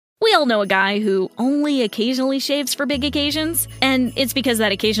all know a guy who only occasionally shaves for big occasions, and it's because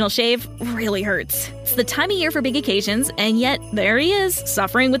that occasional shave really hurts. It's the time of year for big occasions, and yet there he is,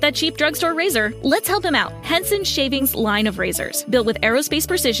 suffering with that cheap drugstore razor. Let's help him out. Henson Shaving's line of razors, built with aerospace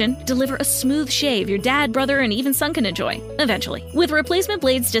precision, deliver a smooth shave your dad, brother, and even son can enjoy, eventually. With replacement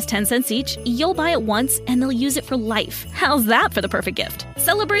blades just 10 cents each, you'll buy it once and they'll use it for life. How's that for the perfect gift?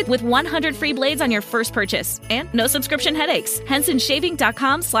 Celebrate with 100 free blades on your first purchase, and no subscription headaches.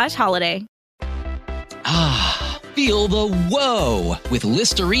 HensonShaving.com/holiday. Feel the whoa with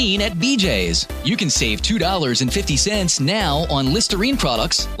Listerine at BJ's. You can save $2.50 now on Listerine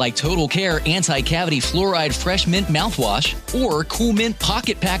products like Total Care Anti-Cavity Fluoride Fresh Mint Mouthwash or Cool Mint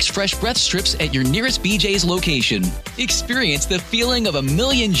Pocket Packs Fresh Breath Strips at your nearest BJ's location. Experience the feeling of a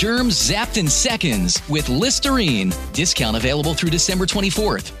million germs zapped in seconds with Listerine. Discount available through December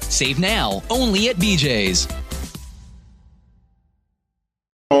 24th. Save now, only at BJ's.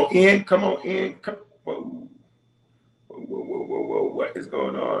 Come on in. Whoa, what is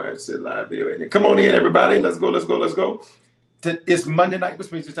going on? I said live video. Come on in, everybody. Let's go. It's Monday night,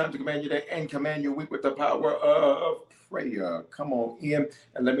 which means it's time to command your day and command your week with the power of prayer. Come on in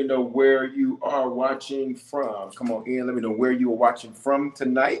and let me know where you are watching from. Come on in. Let me know where you are watching from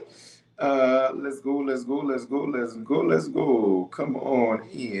tonight. Let's go. Come on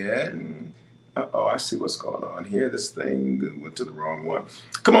in. I see what's going on here. This thing went to the wrong one.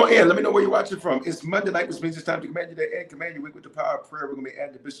 Come on in. Let me know where you're watching from. It's Monday night, which means it's time to command your day and command your week with the power of prayer. We're going to be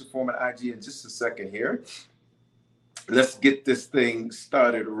adding the Bishop Foreman IG in just a second here. Let's get this thing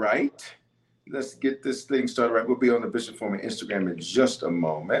started right. We'll be on the Bishop Foreman Instagram in just a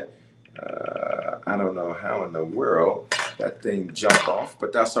moment. I don't know how in the world that thing jumped off,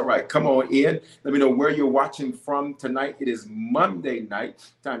 but that's all right. Come on in. Let me know where you're watching from tonight. It is Monday night.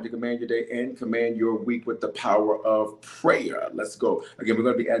 Time to command your day and command your week with the power of prayer. Let's go. Again, we're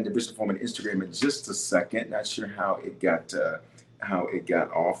going to be adding the Bishop Foreman Instagram in just a second. Not sure how it got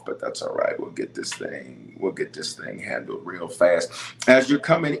off, but that's all right. We'll get this thing handled real fast. As you're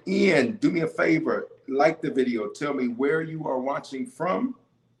coming in, do me a favor, like the video, tell me where you are watching from,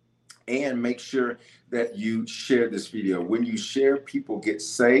 and make sure that you share this video. When you share, people get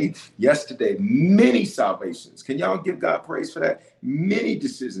saved. Yesterday, many salvations. Can y'all give God praise for that? Many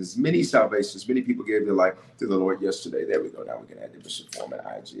decisions, many salvations. Many people gave their life to the Lord yesterday. There we go. Now we can add the Bishop Foreman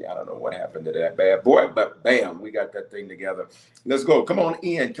IG. I don't know what happened to that bad boy, but bam, we got that thing together. Let's go. Come on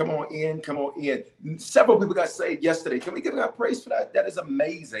in. Several people got saved yesterday. Can we give God praise for that? That is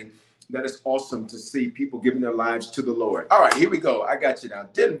amazing. That is awesome to see people giving their lives to the Lord. All right, here we go. I got you now.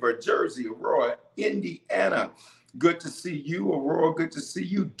 Denver, Jersey, Aurora, Indiana. Good to see you, Aurora. Good to see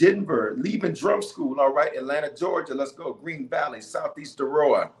you, Denver. Leaving drum school. All right, Atlanta, Georgia. Let's go. Green Valley, Southeast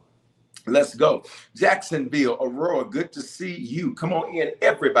Aurora. Let's go. Jacksonville, Aurora, good to see you. Come on in,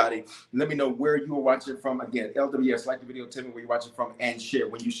 everybody. Let me know where you are watching from. Again, LWS, like the video, tell me where you're watching from, and share.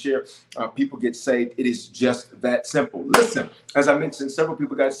 When you share, people get saved. It is just that simple. Listen, as I mentioned, several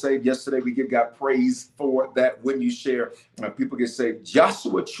people got saved yesterday. We give God praise for that. When you share, people get saved.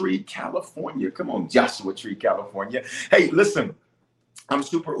 Joshua Tree, California. Come on, Joshua Tree, California. Hey, listen. I'm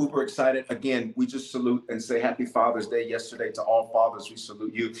super uber excited. Again, we just salute and say happy Father's Day yesterday to all fathers. We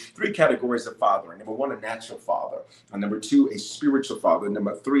salute you. 3 categories of fathering. Number 1, a natural father. Number 2, a spiritual father.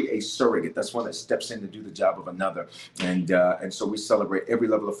 Number 3, a surrogate. That's one that steps in to do the job of another. And so we celebrate every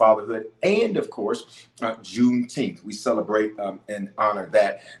level of fatherhood. And of course, Juneteenth. We celebrate and honor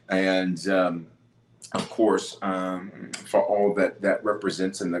that. And of course, for all that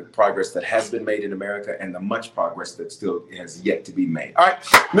represents and the progress that has been made in America and the much progress that still has yet to be made. All right,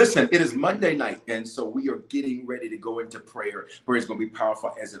 listen, it is Monday night, and so we are getting ready to go into prayer. Prayer is going to be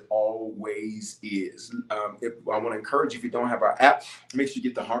powerful as it always is. I want to encourage you, if you don't have our app, make sure you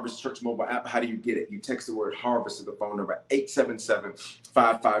get the Harvest Church mobile app. How do you get it? You text the word Harvest to the phone number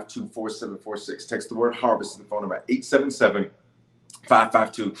 877-552-4746. Text the word Harvest to the phone number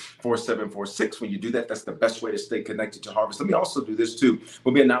 877-552-4746. When you do that, that's the best way to stay connected to Harvest. Let me also do this too.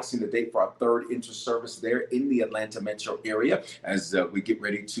 We'll be announcing the date for our 3rd inter-service there in the Atlanta metro area as we get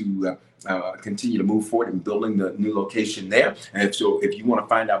ready to continue to move forward in building the new location there. And so if you want to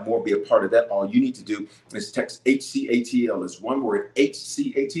find out more, be a part of that, all you need to do is text HCATL, is one word,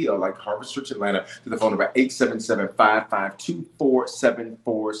 HCATL, like Harvest Church Atlanta, to the phone number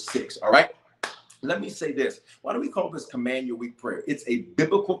 877-552-4746. All right? Let me say this. Why do we call this Command Your Week prayer? It's a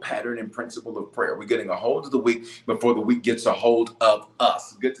biblical pattern and principle of prayer. We're getting a hold of the week before the week gets a hold of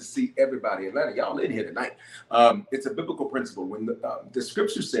us. Good to see everybody. Atlanta, y'all in here tonight. It's a biblical principle. When the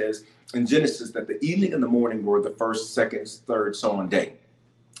scripture says in Genesis that the evening and the morning were the first, second, third, so on day.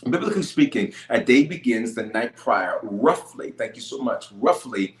 Biblically speaking, a day begins the night prior, roughly, thank you so much,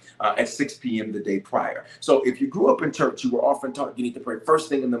 roughly at 6 p.m. the day prior. So if you grew up in church, you were often taught you need to pray first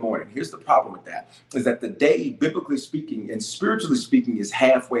thing in the morning. Here's the problem with that, is that the day, biblically speaking and spiritually speaking, is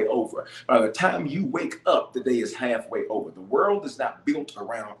halfway over. By the time you wake up, the day is halfway over. The world is not built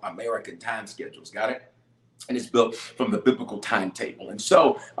around American time schedules, got it? And it's built from the biblical timetable. And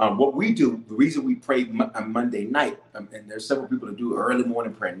so what we do, the reason we pray Monday night, and there's several people that do early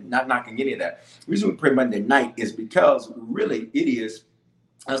morning prayer, not knocking any of that. The reason we pray Monday night is because really it is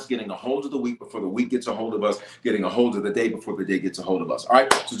us getting a hold of the week before the week gets a hold of us, getting a hold of the day before the day gets a hold of us. All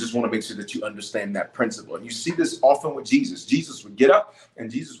right. So just want to make sure that you understand that principle. And you see this often with Jesus. Jesus would get up and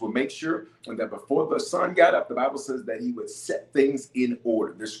Jesus would make sure that before the sun got up, the Bible says that he would set things in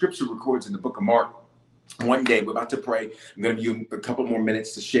order. The scripture records in the book of Mark. One day, we're about to pray. I'm going to give you a couple more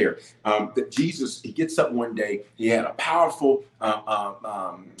minutes to share. That Jesus, he gets up one day. He had a powerful,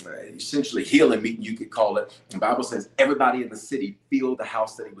 essentially healing meeting, you could call it. The Bible says everybody in the city filled the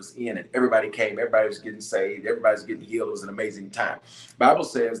house that he was in, and everybody came. Everybody was getting saved. Everybody's getting healed. It was an amazing time. The Bible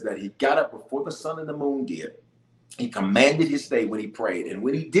says that he got up before the sun and the moon did. He commanded his day when he prayed. And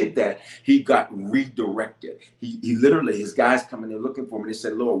when he did that, he got redirected. He literally, his guys come in there looking for him. And they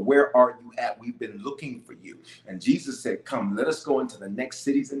said, Lord, where are you at? We've been looking for you. And Jesus said, come, let us go into the next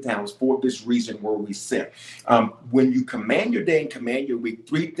cities and towns for this reason where we sent. When you command your day and command your week,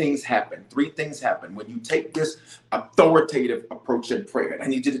 three things happen. Three things happen. When you take this authoritative approach in prayer, and I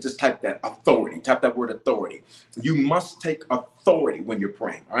need you to just type that authority, type that word authority. You must take authority when you're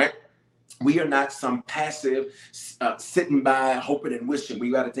praying, all right? We are not some passive sitting by, hoping and wishing.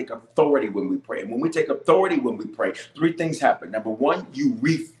 We got to take authority when we pray. And when we take authority when we pray, three things happen. Number one, you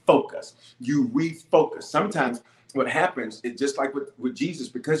refocus. You refocus. Sometimes what happens is just like with Jesus,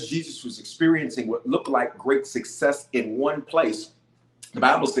 because Jesus was experiencing what looked like great success in one place. The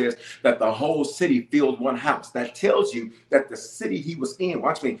Bible says that the whole city filled one house. That tells you that the city he was in,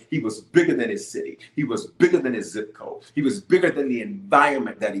 watch me, he was bigger than his city. He was bigger than his zip code. He was bigger than the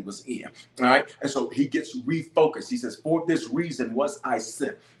environment that he was in. All right. And so he gets refocused. He says, for this reason was I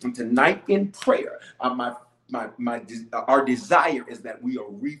sent. And tonight in prayer, our desire is that we are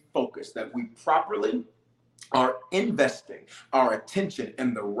refocused, that we properly are investing our attention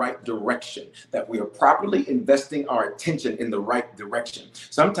in the right direction, that we are properly investing our attention in the right direction.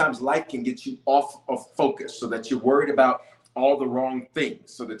 Sometimes life can get you off of focus so that you're worried about all the wrong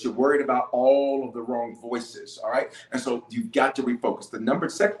things, so that you're worried about all of the wrong voices. All right. And so you've got to refocus. The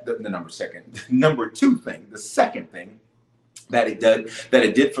second thing that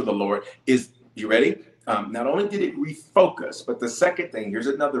it did for the Lord is, you ready? Not only did it refocus, but the second thing, here's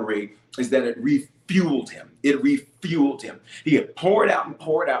another read, is that it refueled him. It refueled him. He had poured out and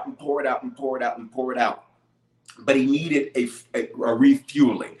poured out and poured out and poured out and poured out, but he needed a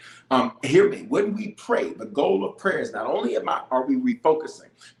refueling. Hear me. When we pray, the goal of prayer is not only are we refocusing,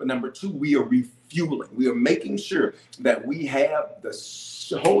 but number two, we are refueling. We are making sure that we have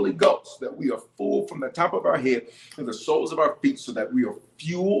the Holy Ghost, that we are full from the top of our head to the soles of our feet, so that we are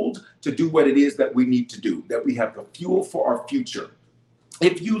fueled to do what it is that we need to do, that we have the fuel for our future.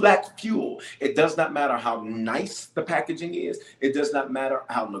 If you lack fuel, it does not matter how nice the packaging is. It does not matter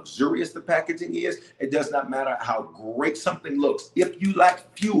how luxurious the packaging is. It does not matter how great something looks. If you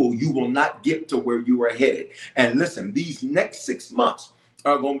lack fuel, you will not get to where you are headed. And listen, these next 6 months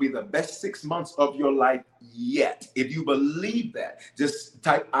are going to be the best 6 months of your life yet. If you believe that, just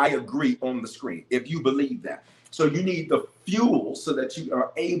type I agree on the screen. If you believe that. So you need the fuel so that you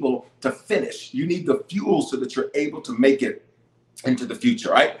are able to finish. You need the fuel so that you're able to make it into the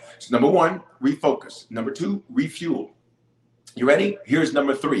future, right? So number one, refocus. Number two, refuel. You ready? Here's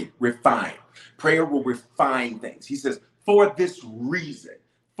number three, refine. Prayer will refine things. He says, for this reason,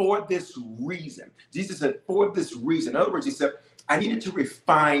 for this reason. Jesus said, for this reason. In other words, he said, I needed to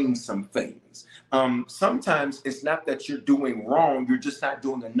refine some things. Sometimes it's not that you're doing wrong, you're just not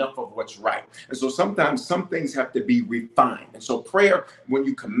doing enough of what's right. And so sometimes some things have to be refined. And so prayer, when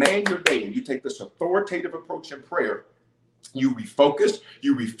you command your day and you take this authoritative approach in prayer, you refocus,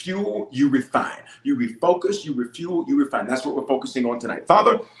 you refuel, you refine. You refocus, you refuel, you refine. That's what we're focusing on tonight.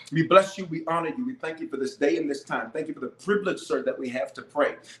 Father, we bless you, we honor you, we thank you for this day and this time. Thank you for the privilege, sir, that we have to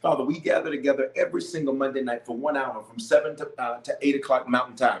pray. Father, we gather together every single Monday night for 1 hour from 7 to 8 o'clock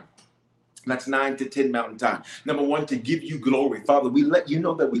Mountain Time. That's 9 to 10 Mountain Time. Number one, to give you glory. Father, we let you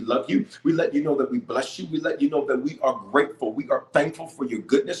know that we love you. We let you know that we bless you. We let you know that we are grateful. We are thankful for your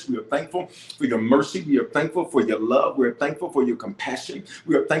goodness. We are thankful for your mercy. We are thankful for your love. We are thankful for your compassion.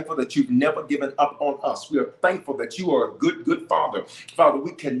 We are thankful that you've never given up on us. We are thankful that you are a good, good Father. Father,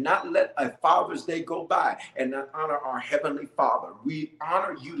 we cannot let a Father's Day go by and not honor our Heavenly Father. We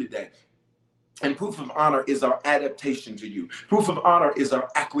honor you today. And proof of honor is our adaptation to you. Proof of honor is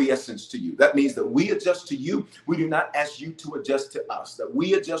our acquiescence to you. That means that we adjust to you. We do not ask you to adjust to us. That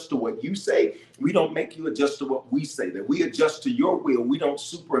we adjust to what you say. We don't make you adjust to what we say. That we adjust to your will. We don't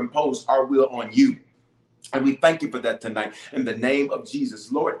superimpose our will on you. And we thank you for that tonight in the name of Jesus.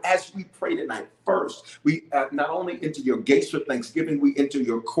 Lord, as we pray tonight, first, we not only enter your gates with thanksgiving, we enter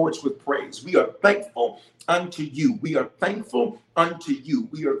your courts with praise. We are thankful unto you. We are thankful unto you.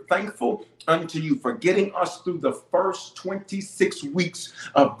 We are thankful unto you for getting us through the first 26 weeks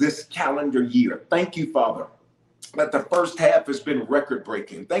of this calendar year. Thank you, Father, that the first half has been record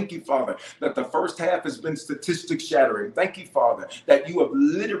breaking. Thank you, Father, that the first half has been statistic shattering. Thank you, Father, that you have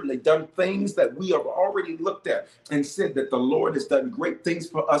literally done things that we have already looked at and said that the Lord has done great things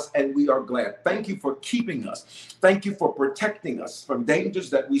for us, and we are glad. Thank you for keeping us. Thank you for protecting us from dangers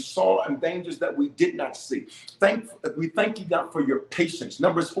that we saw and dangers that we did not see. We thank you, God, for your patience.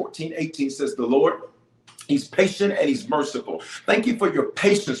 Numbers 14:18 says, the Lord, he's patient and he's merciful. Thank you for your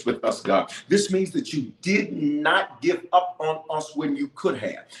patience with us, God. This means that you did not give up on us when you could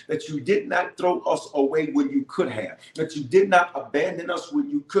have, that you did not throw us away when you could have, that you did not abandon us when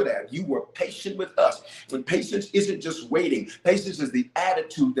you could have. You were patient with us. And patience isn't just waiting. Patience is the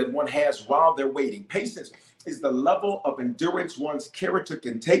attitude that one has while they're waiting. Patience is the level of endurance one's character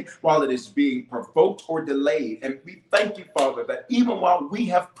can take while it is being provoked or delayed. And we thank you, Father, that even while we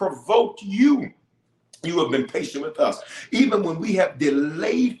have provoked you, you have been patient with us. Even when we have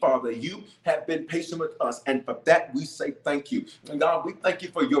delayed, Father, you have been patient with us. And for that, we say thank you. And God, we thank you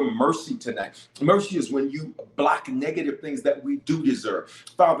for your mercy tonight. Mercy is when you block negative things that we do deserve.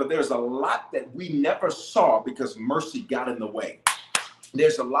 Father, there's a lot that we never saw because mercy got in the way.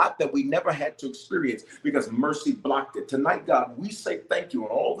 There's a lot that we never had to experience because mercy blocked it. Tonight, God, we say thank you on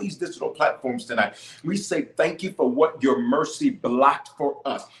all these digital platforms tonight. We say thank you for what your mercy blocked for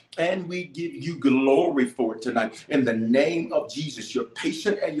us. And we give you glory for it tonight. In the name of Jesus, you're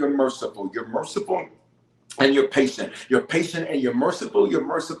patient and you're merciful. You're merciful and you're patient. You're patient and you're merciful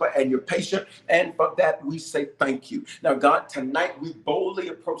and you're patient. And for that, we say thank you. Now, God, tonight we boldly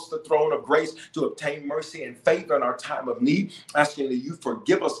approach the throne of grace to obtain mercy and favor in our time of need, asking that you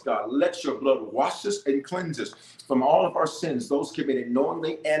forgive us, God. Let your blood wash us and cleanse us from all of our sins, those committed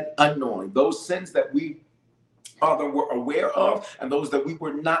knowingly and unknowingly, those sins that we, Father, were aware of and those that we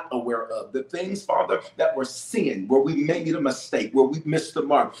were not aware of. The things, Father, that were sin, where we made a mistake, where we missed the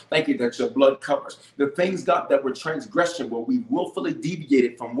mark. Thank you that your blood covers. The things, God, that were transgression, where we willfully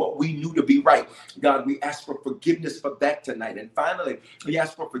deviated from what we knew to be right. God, we ask for forgiveness for that tonight. And finally, we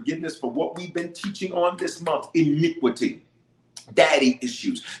ask for forgiveness for what we've been teaching on this month, iniquity. Daddy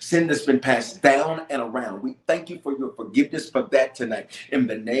issues, sin that's been passed down and around. We thank you for your forgiveness for that tonight in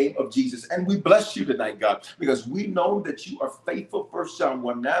the name of Jesus. And we bless you tonight, God, because we know that you are faithful. 1 John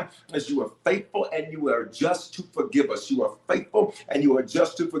 1:9, as you are faithful and you are just to forgive us. You are faithful and you are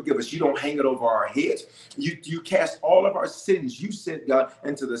just to forgive us. You don't hang it over our heads. You cast all of our sins, you said, God,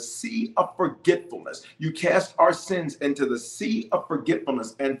 into the sea of forgetfulness. You cast our sins into the sea of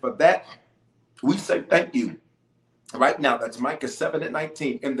forgetfulness. And for that, we say thank you. Right now, that's Micah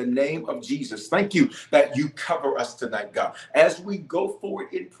 7:19, in the name of Jesus. Thank you that you cover us tonight, God. As we go forward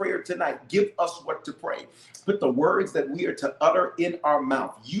in prayer tonight, give us what to pray. Put the words that we are to utter in our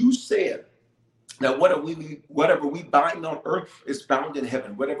mouth. You said that whatever we bind on earth is bound in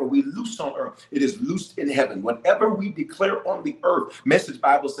heaven. Whatever we loose on earth, it is loosed in heaven. Whatever we declare on the earth, Message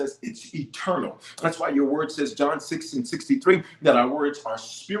Bible says it's eternal. That's why your word says, John 6:63, that our words are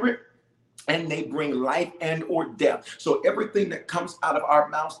spirit and they bring life and or death. So everything that comes out of our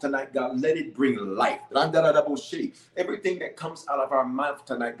mouths tonight, God, let it bring life. Everything that comes out of our mouth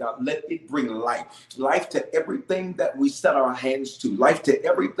tonight, God, let it bring life. Life to everything that we set our hands to. Life to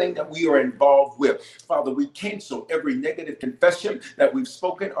everything that we are involved with. Father, we cancel every negative confession that we've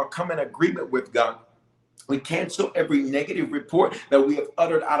spoken or come in agreement with, God. We cancel every negative report that we have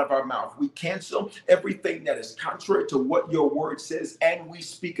uttered out of our mouth. We cancel everything that is contrary to what your word says, and we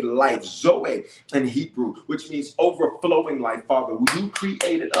speak life, Zoe in Hebrew, which means overflowing life. Father, you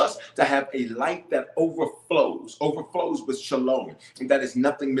created us to have a life that overflows with shalom, and that is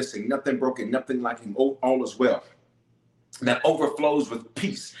nothing missing, nothing broken, nothing lacking, all is well. that overflows with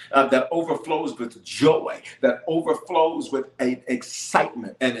peace, that overflows with joy, that overflows with an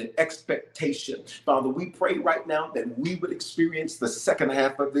excitement and an expectation. Father, we pray right now that we would experience the second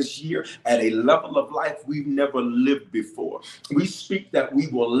half of this year at a level of life we've never lived before. We speak that we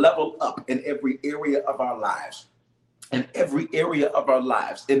will level up in every area of our lives. In every area of our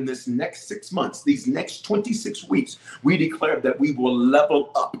lives, in this next 6 months, these next 26 weeks, we declare that we will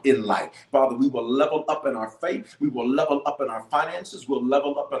level up in life. Father, we will level up in our faith. We will level up in our finances. We'll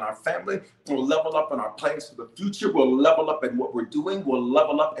level up in our family. We'll level up in our plans for the future. We'll level up in what we're doing. We'll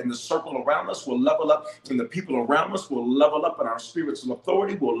level up in the circle around us. We'll level up in the people around us. We'll level up in our spiritual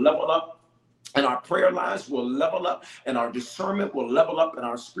authority. We'll level up and our prayer lives will level up, and our discernment will level up, and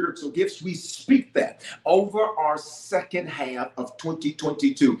our spiritual gifts. We speak that over our second half of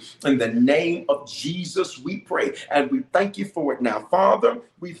 2022. In the name of Jesus, we pray, and we thank you for it now. Father,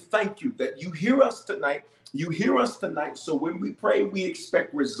 we thank you that you hear us tonight. You hear us tonight, so when we pray, we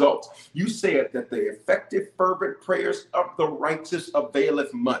expect results. You said that the effective, fervent prayers of the righteous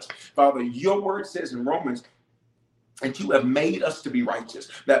availeth much. Father, your word says in Romans, and you have made us to be righteous.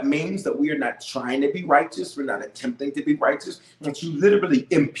 That means that we are not trying to be righteous. We're not attempting to be righteous. And you literally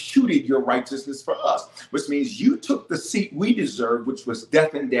imputed your righteousness for us, which means you took the seat we deserved, which was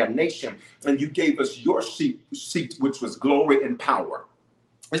death and damnation, and you gave us your seat, which was glory and power.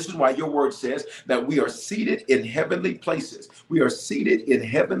 This is why your word says that we are seated in heavenly places. We are seated in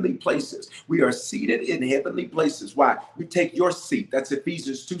heavenly places. We are seated in heavenly places. Why? We take your seat. That's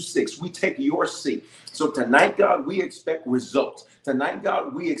Ephesians 2:6. We take your seat. So tonight, God, we expect results. Tonight,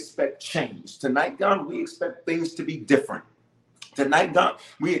 God, we expect change. Tonight, God, we expect things to be different. Tonight, God,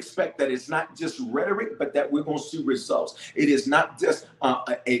 we expect that it's not just rhetoric, but that we're going to see results. It is not just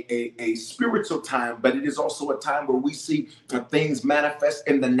a spiritual time, but it is also a time where we see things manifest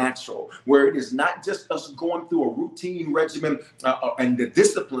in the natural, where it is not just us going through a routine regimen and the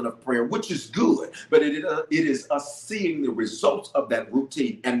discipline of prayer, which is good, but it is us seeing the results of that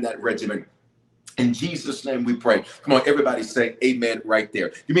routine and that regimen. In Jesus' name we pray. Come on, everybody say amen right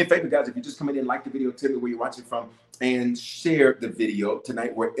there. Do me a favor, guys. If you're just coming in, like the video, tell me where you're watching from, and share the video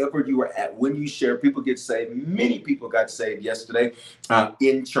tonight wherever you are at. When you share, people get saved. Many people got saved yesterday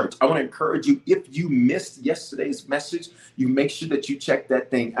in church. I want to encourage you, if you missed yesterday's message, you make sure that you check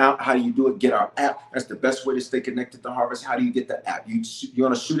that thing out. How do you do it? Get our app. That's the best way to stay connected to Harvest. How do you get the app? You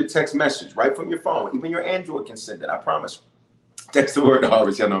want to shoot a text message right from your phone. Even your Android can send it, I promise. Text the word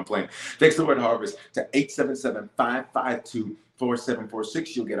Harvest. Yeah, no, I'm playing. Text the word Harvest to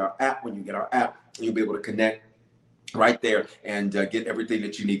 877-552-4746. You'll get our app. When you get our app, you'll be able to connect right there and get everything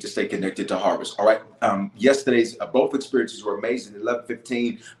that you need to stay connected to Harvest. All right. Yesterday's both experiences were amazing.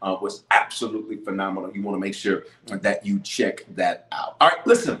 11:15 was absolutely phenomenal. You want to make sure that you check that out. All right.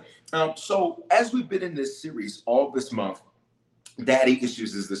 Listen. So as we've been in this series all this month, Daddy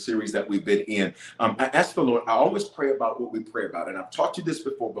Issues is the series that we've been in. I ask the Lord, I always pray about what we pray about. And I've taught you this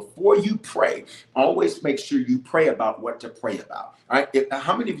before. Before you pray, always make sure you pray about what to pray about. All right.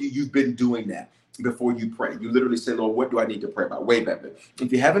 How many of you've been doing that before you pray? You literally say, Lord, what do I need to pray about? Way better.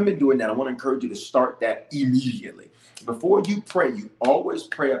 If you haven't been doing that, I want to encourage you to start that immediately. Before you pray, you always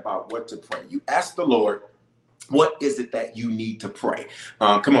pray about what to pray. You ask the Lord, what is it that you need to pray?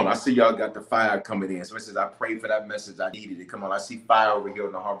 Come on, I see y'all got the fire coming in. So it says, I prayed for that message. I needed it. Come on, I see fire over here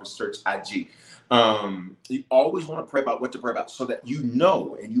on the Harvest Church IG. You always want to pray about what to pray about so that you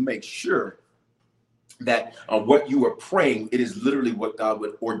know and you make sure that what you are praying, it is literally what God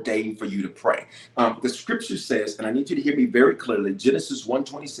would ordain for you to pray. The scripture says, and I need you to hear me very clearly, Genesis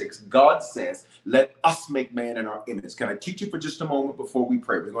 1:26, God says, let us make man in our image. Can I teach you for just a moment before we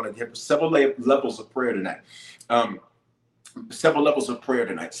pray? We're going to have several levels of prayer tonight. Several levels of prayer.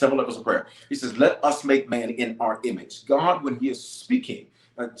 He says, let us make man in our image. God, when he is speaking,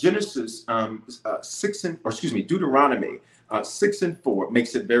 Genesis Deuteronomy 6:4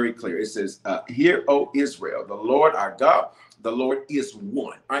 makes it very clear. It says, hear, O Israel, the Lord our God, the Lord is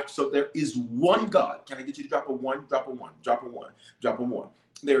one. All right, so there is one God. Can I get you to drop a one? Drop a one. Drop a one. Drop a one.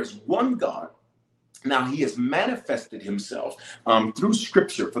 There is one God. Now, he has manifested himself through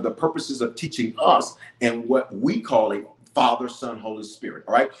scripture for the purposes of teaching us and what we call a Father, Son, Holy Spirit.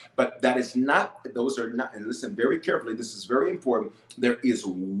 All right. But that is not, those are not, and listen very carefully. This is very important. There is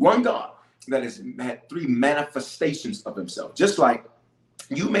one God that has had three manifestations of himself. Just like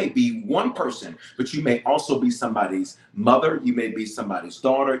you may be one person, but you may also be somebody's mother. You may be somebody's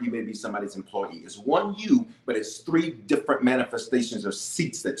daughter. You may be somebody's employee. It's one you, but it's three different manifestations or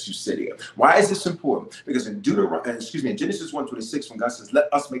seats that you sit in. Why is this important? Because in Genesis 1:26, when God says, let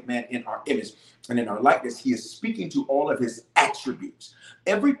us make man in our image and in our likeness, he is speaking to all of his attributes.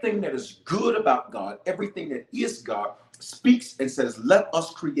 Everything that is good about God, everything that is God, speaks and says, let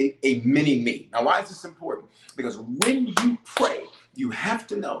us create a mini me. Now, why is this important? Because when you pray, you have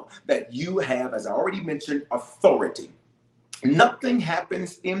to know that you have, as I already mentioned, authority. Nothing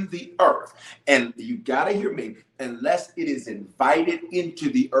happens in the earth, and you got to hear me, unless it is invited into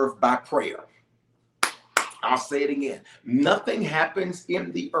the earth by prayer. I'll say it again. Nothing happens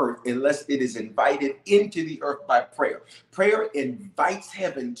in the earth unless it is invited into the earth by prayer. Prayer invites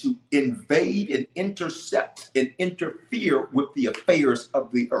heaven to invade and intercept and interfere with the affairs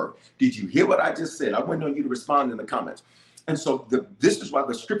of the earth. Did you hear what I just said? I went on you to respond in the comments. And so this is why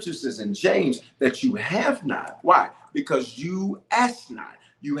the scripture says in James that you have not. Why? Because you ask not.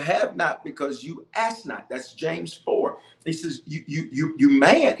 You have not because you ask not. That's James 4. He says, you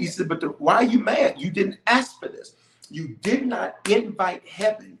mad. He said, but why are you mad? You didn't ask for this. You did not invite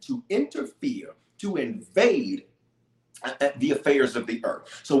heaven to interfere, to invade the affairs of the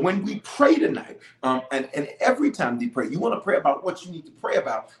earth. So when we pray tonight, and every time we pray, you want to pray about what you need to pray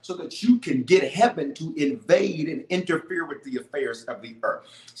about so that you can get heaven to invade and interfere with the affairs of the earth.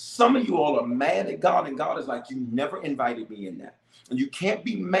 Some of you all are mad at God, and God is like, you never invited me in that. And you can't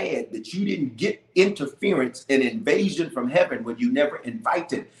be mad that you didn't get interference and invasion from heaven when you never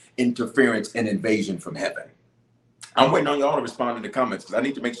invited interference and invasion from heaven. I'm waiting on y'all to respond in the comments because I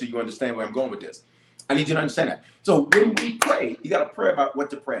need to make sure you understand where I'm going with this. I need you to understand that. So when we pray, you got to pray about what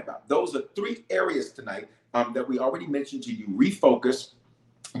to pray about. Those are 3 areas tonight that we already mentioned to you. Refocus,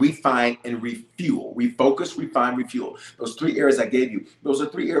 refine, and refuel. Refocus, refine, refuel. Those 3 areas I gave you. Those are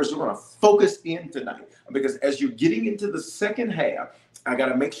 3 areas we're going to focus in tonight. Because as you're getting into the second half, I got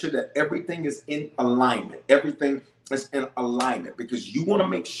to make sure that everything is in alignment. Everything is in alignment because you want to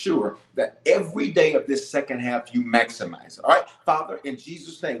make sure that every day of this second half you maximize it. All right, Father, in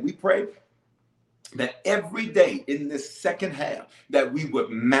Jesus' name, we pray that every day in this second half that we would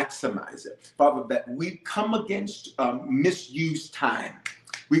maximize it. Father, that we come against misused time.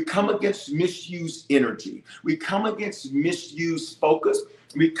 We come against misused energy. We come against misused focus.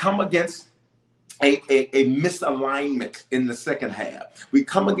 We come against a misalignment in the second half. We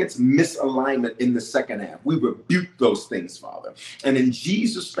come against misalignment in the second half. We rebuke those things, Father. And in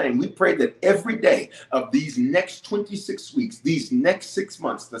Jesus' name, we pray that every day of these next 26 weeks, these next 6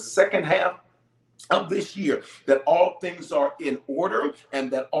 months, the second half of this year, that all things are in order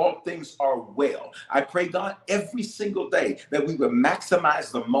and that all things are well. I pray, God, every single day that we would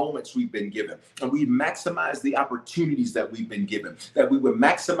maximize the moments we've been given, and we maximize the opportunities that we've been given, that we would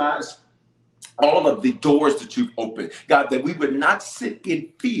maximize all of the doors that you've opened. God, that we would not sit in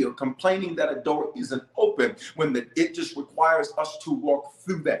fear complaining that a door isn't open when it just requires us to walk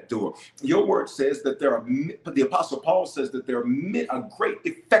through that door. Your word says that the Apostle Paul says that there are a great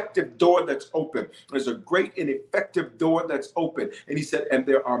effective door that's open. There's a great and effective door that's open. And he said, and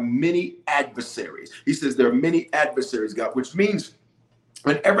there are many adversaries. He says there are many adversaries, God, which means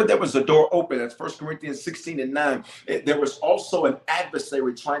whenever there was a door open, that's 1 Corinthians 16:9, there was also an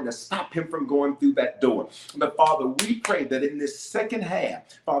adversary trying to stop him from going through that door. But Father, we pray that in this second half,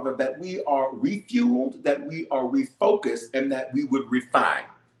 Father, that we are refueled, that we are refocused, and that we would refine.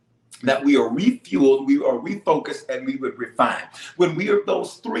 That we are refueled, we are refocused, and we would refine. When we are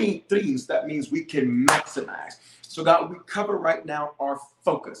those 3 things, that means we can maximize. So God, we cover right now our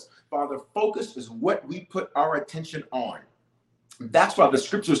focus. Father, focus is what we put our attention on. That's why the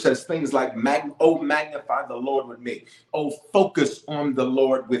scripture says things like, oh, magnify the Lord with me. Oh, focus on the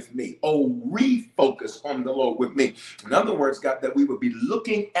Lord with me. Oh, refocus on the Lord with me. In other words, God, that we would be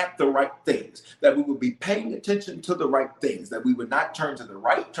looking at the right things, that we would be paying attention to the right things, that we would not turn to the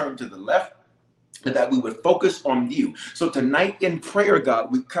right, turn to the left, and that we would focus on you. So tonight in prayer,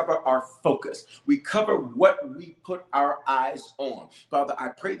 God, we cover our focus. We cover what we put our eyes on. Father, I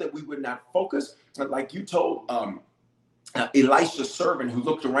pray that we would not focus, like you told Elisha's servant who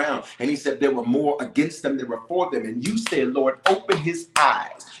looked around and he said there were more against them than were for them. And you said, Lord, open his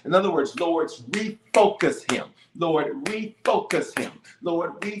eyes. In other words, Lord, refocus him. Lord, refocus him.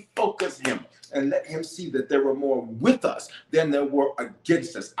 Lord, refocus him. And let him see that there were more with us than there were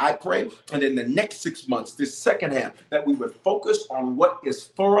against us. I pray, and in the next 6 months, this second half, that we would focus on what is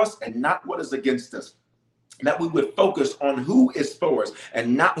for us and not what is against us. That we would focus on who is for us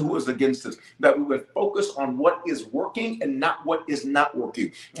and not who is against us. That we would focus on what is working and not what is not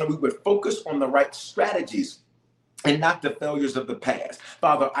working. And we would focus on the right strategies and not the failures of the past.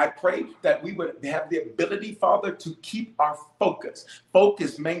 Father, I pray that we would have the ability, Father, to keep our focus.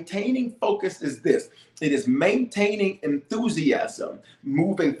 Focus, maintaining focus is this. It is maintaining enthusiasm,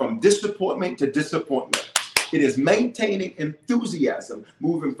 moving from disappointment to disappointment. It is maintaining enthusiasm,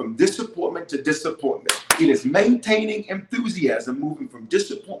 moving from disappointment to disappointment. It is maintaining enthusiasm, moving from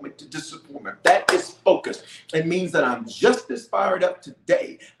disappointment to disappointment. That is focus. It means that I'm just as fired up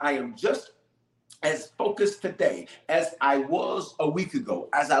today. I am just as focused today as I was a week ago,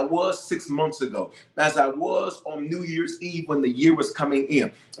 as I was 6 months ago, as I was on New Year's Eve when the year was coming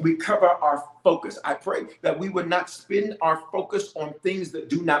in. We cover our focus. I pray that we would not spend our focus on things that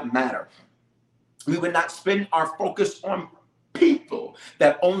do not matter. We would not spend our focus on people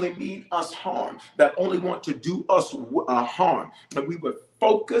that only mean us harm, that only want to do us harm. But we would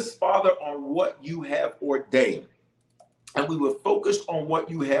focus, Father, on what you have ordained. And we will focus on what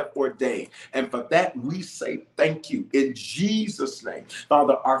you have ordained. And for that, we say thank you in Jesus' name.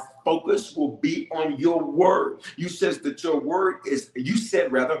 Father, our focus will be on your word. You said that your word is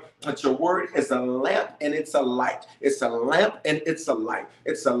a lamp and it's a light. It's a lamp and it's a light.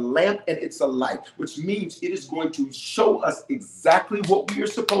 It's a lamp and it's a light, which means it is going to show us exactly what we are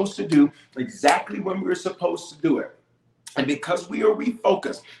supposed to do, exactly when we're supposed to do it. And because we are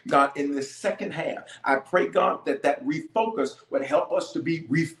refocused, God, in the second half, I pray, God, that refocus would help us to be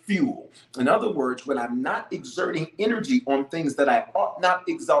refueled. In other words, when I'm not exerting energy on things that I ought not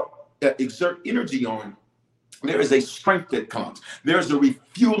exert energy on, there is a strength that comes. There's a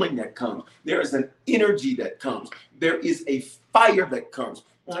refueling that comes. There is an energy that comes. There is a fire that comes.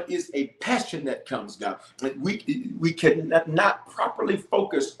 There is a passion that comes, God. We cannot properly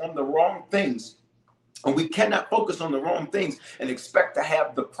focus on the wrong things. And we cannot focus on the wrong things and expect to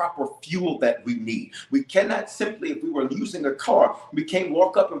have the proper fuel that we need. We cannot simply, if we were using a car, we can't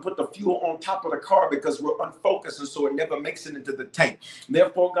walk up and put the fuel on top of the car because we're unfocused, and so it never makes it into the tank.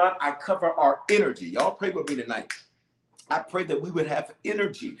 Therefore, God, I cover our energy. Y'all pray with me tonight. I pray that we would have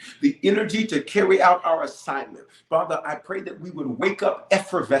energy, the energy to carry out our assignment. Father, I pray that we would wake up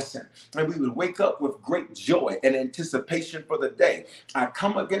effervescent and we would wake up with great joy and anticipation for the day. I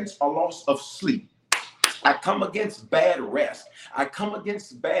come against a loss of sleep. I come against bad rest. I come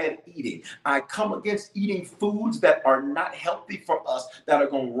against bad eating. I come against eating foods that are not healthy for us, that are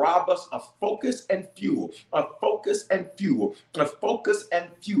going to rob us of focus and fuel, of focus and fuel, of focus and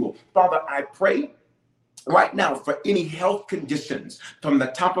fuel. Father, I pray right now for any health conditions from the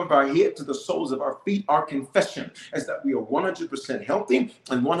top of our head to the soles of our feet. Our confession is that we are 100% healthy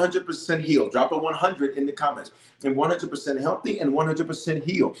and 100% healed. Drop a 100 in the comments. And 100% healthy and 100%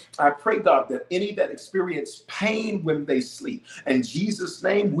 healed. I pray, God, that any that experience pain when they sleep, in Jesus'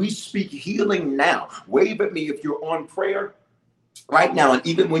 name, we speak healing now. Wave at me if you're on prayer right now. And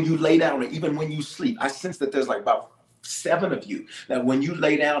even when you lay down, or even when you sleep, I sense that there's like about 7 of you that when you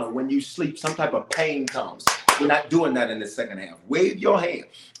lay down or when you sleep, some type of pain comes. We're not doing that in the second half. Wave your hand.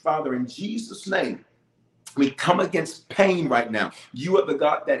 Father, in Jesus' name, we come against pain right now. You are the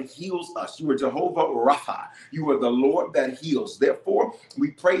God that heals us. You are Jehovah Rapha. You are the Lord that heals. Therefore,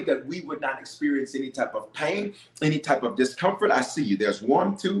 we pray that we would not experience any type of pain, any type of discomfort. I see you. There's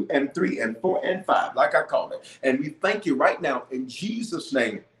 1, 2, and 3, and 4, and 5, like I called it. And we thank you right now in Jesus'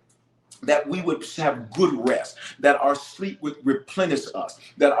 name that we would have good rest, that our sleep would replenish us,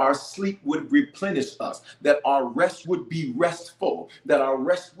 that our sleep would replenish us, that our rest would be restful, that our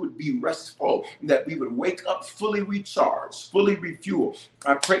rest would be restful, that we would wake up fully recharged, fully refueled.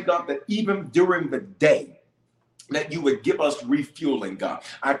 I pray, God, that even during the day, that you would give us refueling, God.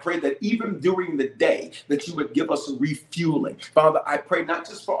 I pray that even during the day, that you would give us refueling. Father, I pray not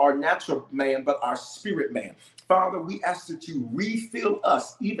just for our natural man, but our spirit man. Father, we ask that you refill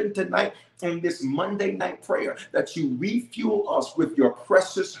us even tonight in this Monday night prayer, that you refuel us with your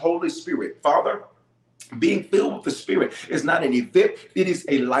precious Holy Spirit. Father, being filled with the Spirit is not an event, it is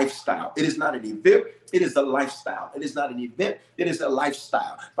a lifestyle. It is not an event, it is a lifestyle. It is not an event, it is a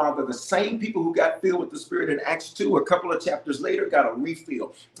lifestyle. Father, the same people who got filled with the Spirit in Acts 2, a couple of chapters later, got a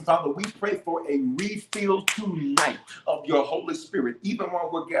refill. Father, we pray for a refill tonight of your Holy Spirit, even while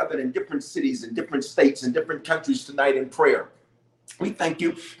we're gathered in different cities and different states and different countries tonight in prayer. We thank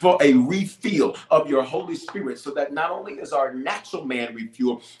you for a refill of your Holy Spirit, so that not only is our natural man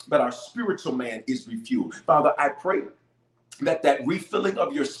refueled, but our spiritual man is refueled. Father, I pray that refilling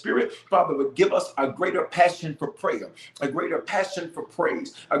of your Spirit, Father, would give us a greater passion for prayer, a greater passion for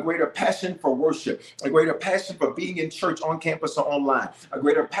praise, a greater passion for worship, a greater passion for being in church on campus or online, a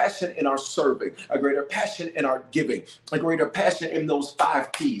greater passion in our serving, a greater passion in our giving, a greater passion in those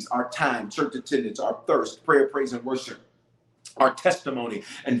 5 P's: our time, church attendance, our thirst, prayer, praise, and worship, our testimony,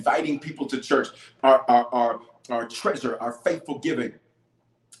 inviting people to church, our treasure, our faithful giving,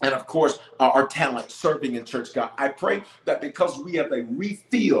 and of course, our talent, serving in church, God. I pray that because we have a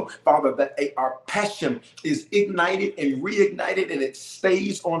refill, Father, that our passion is ignited and reignited and it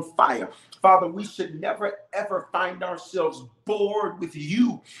stays on fire. Father, we should never, ever find ourselves bored with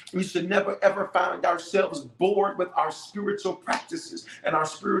you. We should never, ever find ourselves bored with our spiritual practices and our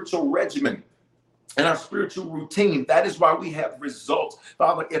spiritual regimen and our spiritual routine. That is why we have results.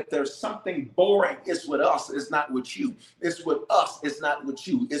 Father, if there's something boring, it's with us, it's not with you. It's with us, it's not with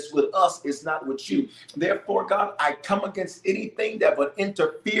you. It's with us, it's not with you. Therefore, God, I come against anything that would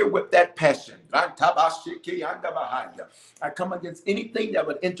interfere with that passion. I come against anything that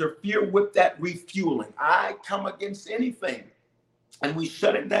would interfere with that refueling. I come against anything. And we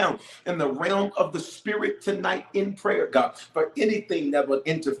shut it down in the realm of the spirit tonight in prayer, God, for anything that would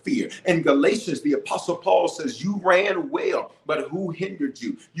interfere. In Galatians, the Apostle Paul says, you ran well, but who hindered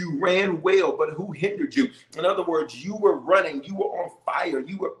you? You ran well, but who hindered you? In other words, you were running, you were on fire,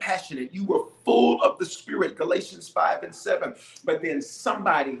 you were passionate, you were full of the spirit, Galatians 5:7. But then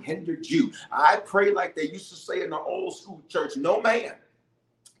somebody hindered you. I pray like they used to say in the old school church, no man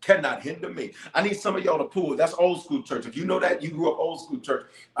cannot hinder me. I need some of y'all to pull. That's old school church. If you know that, you grew up old school church,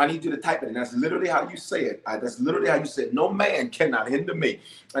 I need you to type it in. That's literally how you say it. That's literally how you say it. No man cannot hinder me.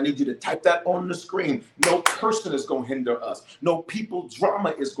 I need you to type that on the screen. No person is going to hinder us. No people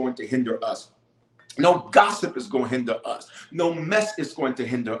drama is going to hinder us. No gossip is going to hinder us. No mess is going to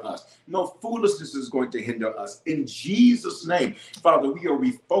hinder us. No foolishness is going to hinder us. In Jesus' name, Father, we are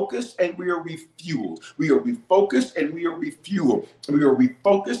refocused and we are refueled. We are refocused and we are refueled. We are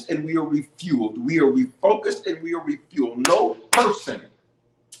refocused and we are refueled. We are refocused and we are refueled. No person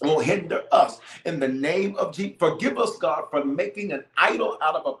will hinder us in the name of Jesus. Forgive us, God, for making an idol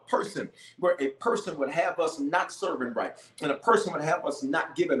out of a person, where a person would have us not serving right, and a person would have us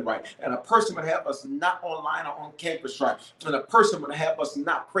not giving right, and a person would have us not online or on campus right, and a person would have us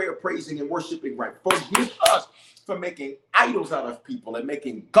not prayer, praising, and worshiping right. Forgive us for making idols out of people and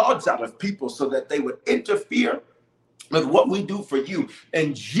making gods out of people so that they would interfere with what we do for you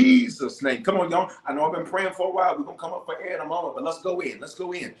in Jesus' name. Come on, y'all. I know I've been praying for a while. We're going to come up for air in a moment, but let's go in. Let's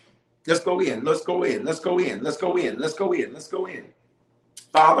go in. Let's go in. Let's go in. Let's go in. Let's go in. Let's go in. Let's go in.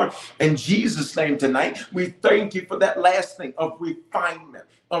 Father, in Jesus' name tonight, we thank you for that last thing of refinement,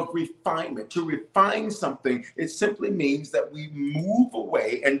 To refine something, it simply means that we move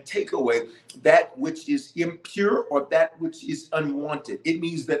away and take away that which is impure or that which is unwanted. It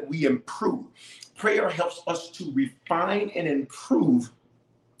means that we improve. Prayer helps us to refine and improve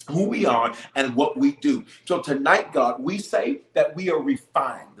who we are and what we do. So tonight, God, we say that we are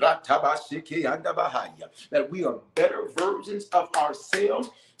refined, that we are better versions of ourselves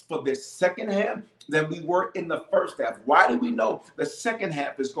for this second half than we were in the first half. Why do we know the second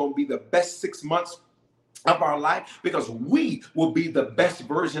half is going to be the best 6 months of our life? Because we will be the best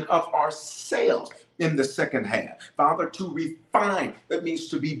version of ourselves in the second half. Father, to refine, that means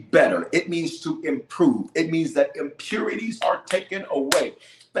to be better. It means to improve. It means that impurities are taken away.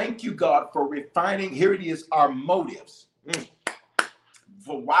 Thank you, God, for refining. Here it is, our motives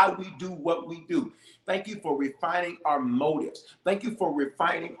for why we do what we do. Thank you for refining our motives. Thank you for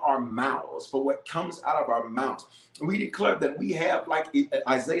refining our mouths, for what comes out of our mouths. We declare that we have, like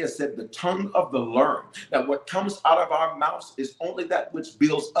Isaiah said, the tongue of the learned, that what comes out of our mouths is only that which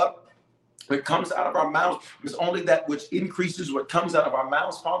builds up. What comes out of our mouths is only that which increases. What comes out of our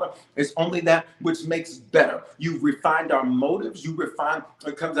mouths, Father, is only that which makes better. You've refined our motives. You refine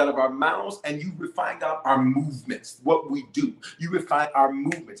what comes out of our mouths, and you refined out our movements, what we do. You refine our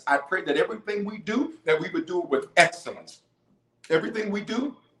movements. I pray that everything we do, that we would do it with excellence. Everything we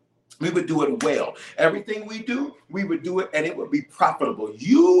do, we would do it well. Everything we do, we would do it, and it would be profitable.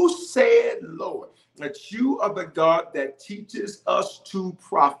 You said, Lord, that you are the God that teaches us to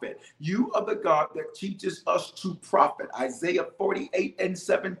profit. You are the God that teaches us to profit. Isaiah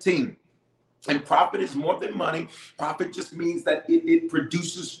 48:17. And profit is more than money. Profit just means that it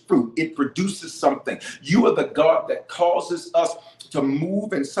produces fruit. It produces something. You are the God that causes us to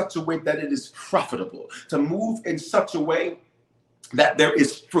move in such a way that it is profitable, to move in such a way that there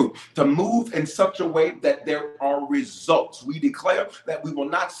is fruit, to move in such a way that there are results. We declare that we will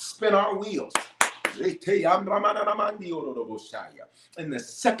not spin our wheels in the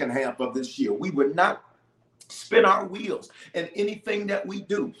second half of this year. We would not spin our wheels in anything that we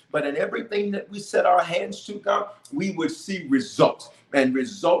do, but in everything that we set our hands to, God, we would see results. And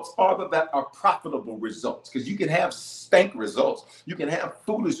results, Father, that are profitable results. Because you can have stank results. You can have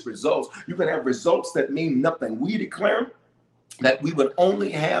foolish results. You can have results that mean nothing. We declare that we would only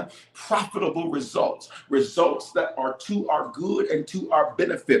have profitable results, results that are to our good and to our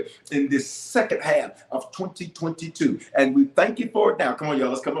benefit in this second half of 2022. And we thank you for it now. Come on, y'all,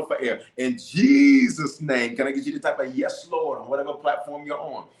 let's come up for air. In Jesus' name, can I get you to type a yes, Lord, on whatever platform you're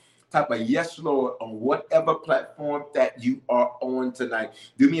on? Type a yes, Lord, on whatever platform that you are on tonight.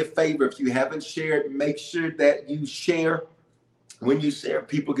 Do me a favor. If you haven't shared, make sure that you share. When you share,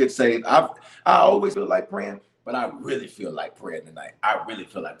 people get saved. I always feel like praying, but I really feel like praying tonight. I really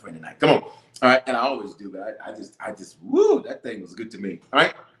feel like praying tonight. Come on. All right. And I always do, but I just, woo, that thing was good to me. All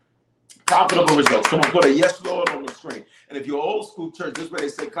right. Profitable results. Come on, put a yes, Lord on the screen. And if you're old school church, this is where they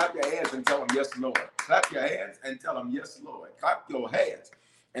say, clap your hands and tell them yes, Lord. Clap your hands and tell them yes, Lord. Clap your hands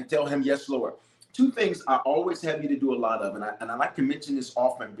and tell him yes, Lord. Two things I always have you to do a lot of, and I like to mention this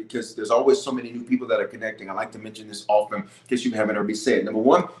often because there's always so many new people that are connecting. I like to mention this often in case you haven't already said. Number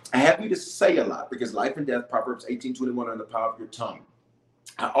one, I have you to say a lot because life and death, Proverbs 18:21 are in the power of your tongue.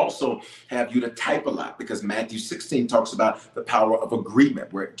 I also have you to type a lot because Matthew 16 talks about the power of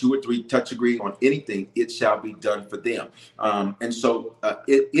agreement, where 2 or 3 touch agree on anything, it shall be done for them. And so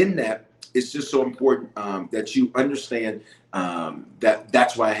in that, it's just so important that you understand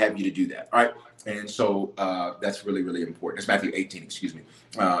that's why I have you to do that. All right. And so that's really, really important. It's Matthew 18, excuse me.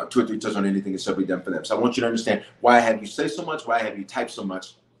 2 or 3 touch on anything, it shall be done for them. So I want you to understand why I have you say so much, why I have you type so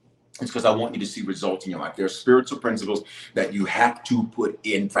much. It's because I want you to see results in your life. There are spiritual principles that you have to put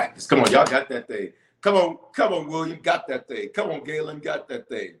in practice. Come on, y'all got that thing. Come on, William, got that thing. Come on, Galen, got that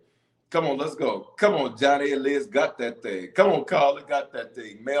thing. Come on, let's go. Come on, Johnny and Liz got that thing. Come on, Carla got that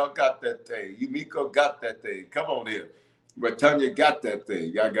thing. Mel got that thing. Yumiko got that thing. Come on here. Britannia got that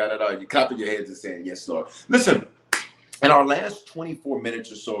thing. Y'all got it all. You clapping your heads and saying, yes, Lord. Listen. In our last 24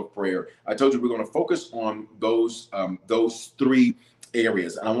 minutes or so of prayer, I told you we're going to focus on those 3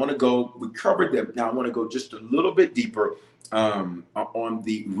 areas. And I want to go, we covered them. Now I want to go just a little bit deeper on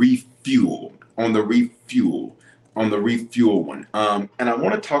the refuel one. And I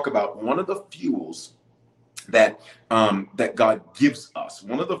want to talk about one of the fuels that God gives us.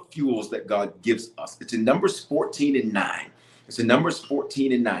 One of the fuels that God gives us. It's in Numbers 14:9. It's in Numbers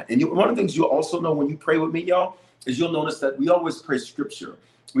 14:9. And one of the things you also know when you pray with me, y'all, is you'll notice that we always pray scripture.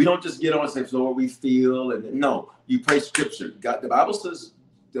 We don't just get on and say, Lord, we feel, and no, you pray scripture. God, the Bible says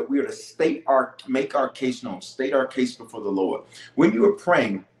that we are to make our case known, state our case before the Lord. When you are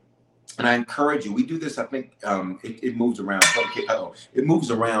praying, and I encourage you, we do this, I think it moves around. It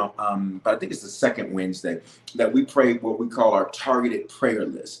moves around, but I think it's the second Wednesday that we pray what we call our targeted prayer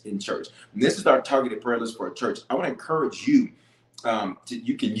list in church. And this is our targeted prayer list for a church. I want to encourage you,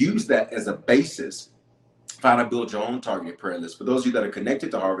 you can use that as a basis. Find out, build your own targeted prayer list. For those of you that are connected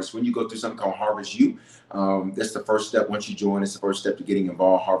to Harvest, when you go through something called Harvest U, that's the first step. Once you join, it's the first step to getting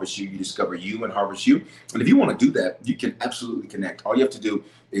involved. Harvest U, you discover you and Harvest U. And if you want to do that, you can absolutely connect. All you have to do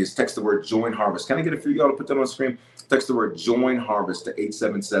is text the word join Harvest. Can I get a few of y'all to put that on the screen? Text the word join Harvest to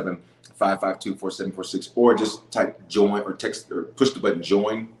 877-552-4746, or just type join or text or push the button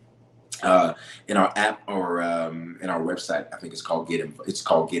join in our app or in our website. I think it's called Get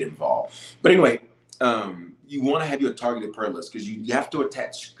Involved. But anyway, you want to have your targeted prayer list because you have to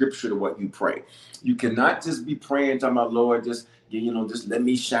attach scripture to what you pray. You cannot just be praying, talking about, Lord, just let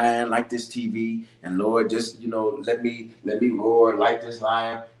me shine like this TV, and Lord, just, let me roar like this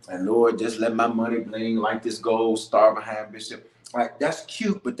lion, and Lord, just let my money bling like this gold star behind Bishop. Like, that's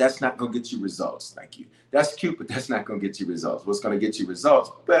cute, but that's not going to get you results. Thank you. That's cute, but that's not going to get you results. What's going to get you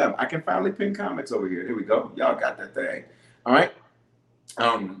results? Bam, I can finally pin comments over here. Here we go. Y'all got that thing. All right.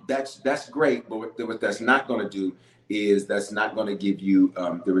 That's great, but what that's not going to do is that's not going to give you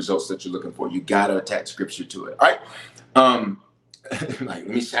the results that you're looking for. You got to attach scripture to it. All right. Like, let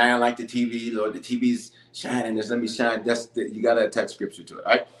me shine like the TV, Lord, the TV's shining. Just let me shine. You got to attach scripture to it.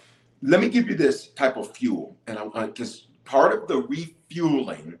 All right. Let me give you this type of fuel, and because part of the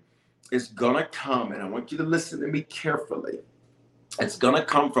refueling is going to come, and I want you to listen to me carefully. It's going to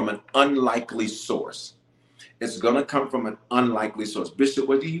come from an unlikely source. It's going to come from an unlikely source. Bishop,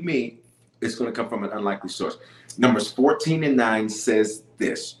 what do you mean? It's going to come from an unlikely source. Numbers 14:9 says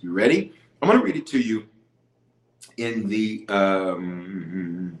this. You ready? I'm going to read it to you in the,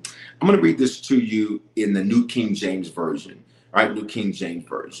 I'm going to read this to you in the New King James Version. All right, New King James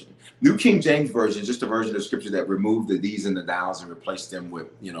Version. New King James Version is just a version of scripture that removed the these and the thous and replaced them with,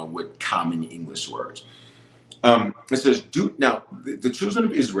 with common English words. It says, the children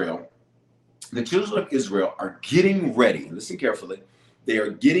of Israel, are getting ready. Listen carefully. They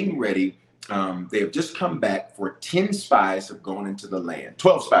are getting ready. They have just come back for 10 spies have gone into the land.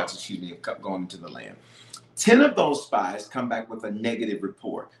 12 spies, have gone into the land. 10 of those spies come back with a negative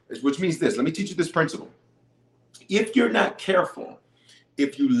report, which means this. Let me teach you this principle. If you're not careful,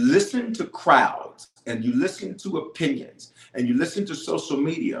 if you listen to crowds and you listen to opinions and you listen to social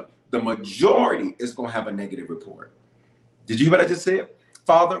media, the majority is going to have a negative report. Did you hear what I just said?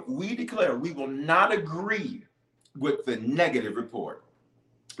 Father, we declare we will not agree with the negative report.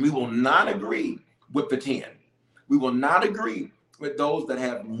 We will not agree with the 10. We will not agree with those that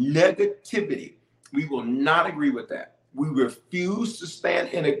have negativity. We will not agree with that. We refuse to stand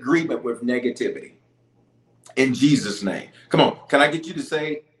in agreement with negativity. In Jesus' name. Come on. Can I get you to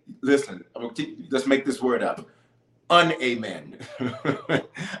say, listen, let's make this word up. Unamen.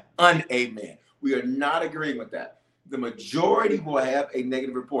 Unamen. We are not agreeing with that. The majority will have a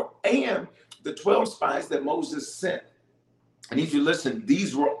negative report. And the 12 spies that Moses sent, I need you to listen,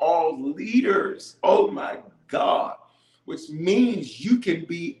 these were all leaders. Oh my God. Which means you can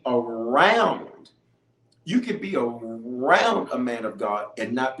be around a man of God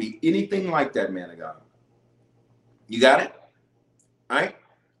and not be anything like that man of God. You got it? All right?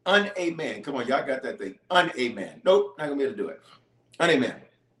 Unamen. Come on, y'all got that thing. Unamen. Nope, not gonna be able to do it. Unamen.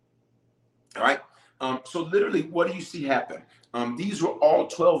 All right? So literally, what do you see happen? These were all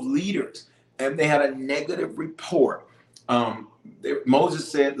 12 leaders, and they had a negative report.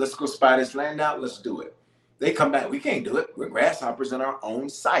 Moses said, let's go spy this land out. Let's do it. They come back. We can't do it. We're grasshoppers in our own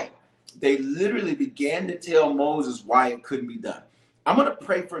sight. They literally began to tell Moses why it couldn't be done. I'm going to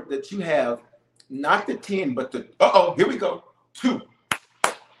pray for that you have not the 10, but the, here we go, 2.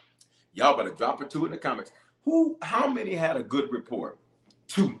 Y'all better drop a 2 in the comments. How many had a good report?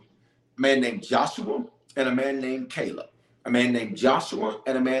 2. A man named Joshua and a man named Caleb. A man named Joshua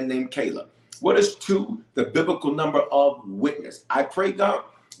and a man named Caleb. What is 2? The biblical number of witness. I pray, God,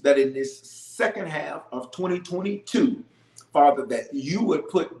 that in this second half of 2022, Father, that you would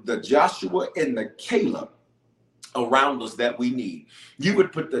put the Joshua and the Caleb around us that we need. You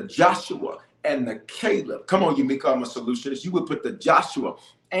would put the Joshua and the Caleb. Come on, you become a solutionist. You would put the Joshua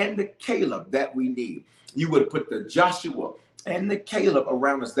and the Caleb that we need. You would put the Joshua and the Caleb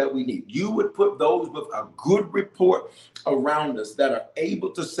around us that we need. You would put those with a good report around us that are able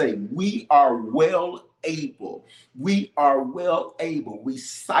to say, we are well able. We are well able. We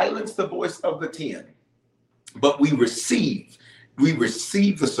silence the voice of the 10, but we receive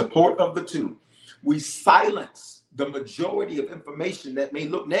the support of the 2. We silence the majority of information that may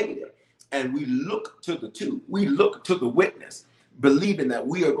look negative, and we look to the 2. We look to the witness, believing that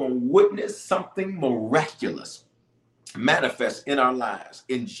we are going to witness something miraculous manifest in our lives.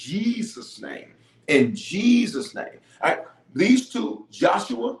 In Jesus' name. In Jesus' name. All right. These 2,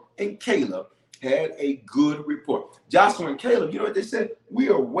 Joshua and Caleb, had a good report. Joshua and Caleb, you know what they said? We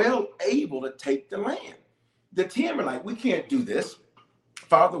are well able to take the land. The 10 were like, we can't do this.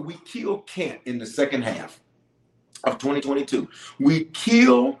 Father, we kill Kent in the second half of 2022. We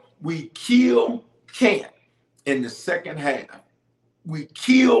kill Kent in the second half. We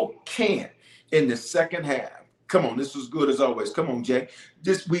kill Kent in the second half. Come on, this was good as always. Come on, Jay.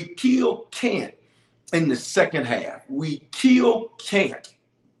 We kill Kent in the second half. We kill Kent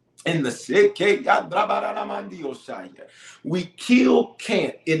in the We kill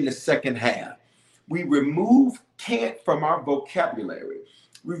Kent in the second half. We remove Kent from our vocabulary.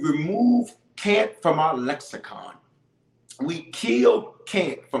 We remove Kent from our lexicon. We kill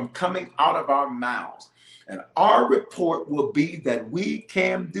Kent from coming out of our mouths. And our report will be that we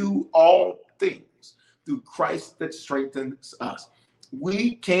can do all things through Christ that strengthens us.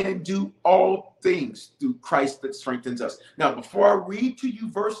 We can do all things through Christ that strengthens us. Now, before I read to you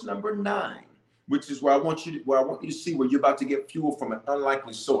verse number 9, which is where I want you to see where you're about to get fuel from an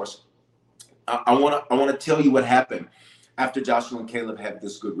unlikely source, I want to tell you what happened after Joshua and Caleb had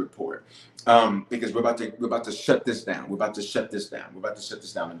this good report, because we're about to shut this down. We're about to shut this down. We're about to shut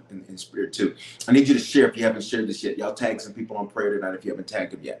this down in spirit too. I need you to share if you haven't shared this yet. Y'all tag some people on prayer tonight if you haven't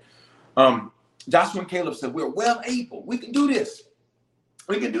tagged them yet. Joshua and Caleb said, we're well able. We can do this.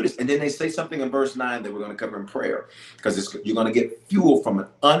 We can do this. And then they say something in verse 9 that we're going to cover in prayer, because you're going to get fuel from an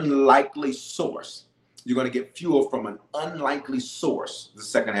unlikely source. You're going to get fuel from an unlikely source the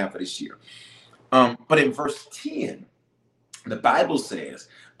second half of this year. But in verse 10, the Bible says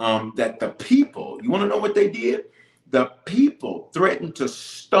that the people, you want to know what they did? The people threatened to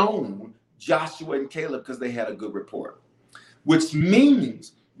stone Joshua and Caleb because they had a good report, which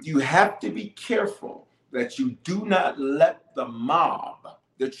means you have to be careful that you do not let the mob,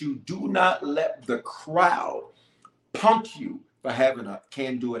 that you do not let the crowd punk you for having a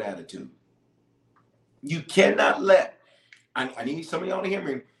can-do-it attitude. You cannot let, I need some of y'all to hear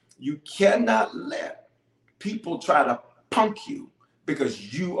me, you cannot let people try to punk you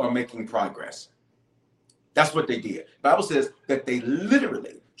because you are making progress. That's what they did. The Bible says that they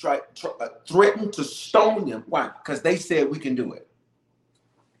literally threatened to stone them. Why? Because they said we can do it.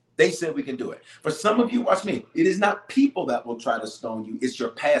 They said we can do it. For some of you, watch me. It is not people that will try to stone you. It's your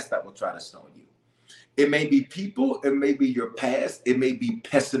past that will try to stone you. It may be people. It may be your past. It may be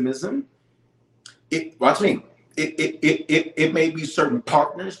pessimism. Watch me. It may be certain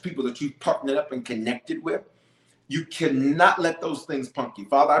partners, people that you've partnered up and connected with. You cannot let those things punk you.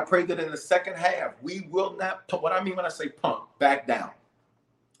 Father, I pray that in the second half, we will not, what I mean when I say punk, back down.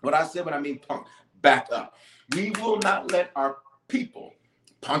 What I said when I mean punk, back up. We will not let our people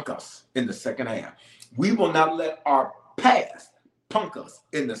punk us in the second half. We will not let our past punk us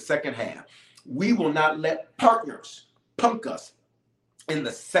in the second half. We will not let partners punk us in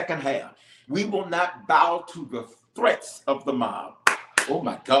the second half. We will not bow to the threats of the mob. Oh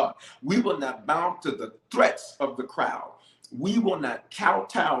my God. We will not bow to the threats of the crowd. We will not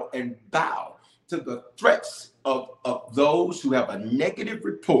kowtow and bow to the threats of those who have a negative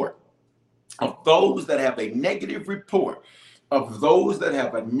report, of those that have a negative report, of those that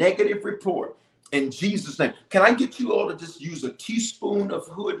have a negative report. In Jesus' name. Can I get you all to just use a teaspoon of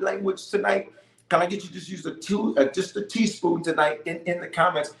hood language tonight? Can I get you to just use just a teaspoon tonight in the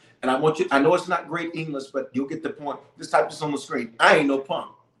comments? And I want you, I know it's not great English, but you'll get the point. Just type this on the screen. I ain't no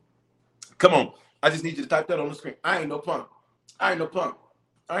punk. Come on. I just need you to type that on the screen. I ain't no punk. I ain't no punk.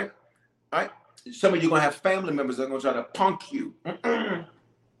 All right? All right? Some of you are going to have family members that are going to try to punk you.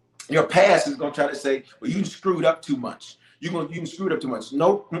 Your past is going to try to say, well, you screwed up too much. You screwed up too much.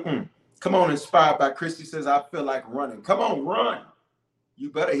 Nope. Come on, Inspired by Christy says, I feel like running. Come on, run. You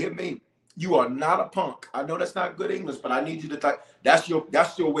better hear me. You are not a punk. I know that's not good English, but I need you to type. That's your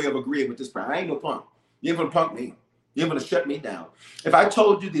way of agreeing with this prayer. I ain't no punk. You ain't gonna punk me. You ain't gonna shut me down. If I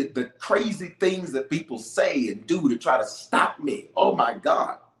told you the crazy things that people say and do to try to stop me, oh my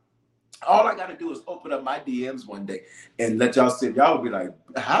God. All I gotta do is open up my DMs one day and let y'all see. Y'all will be like,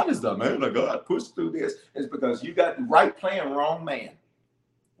 how does the man of God push through this? It's because you got right playing, wrong man.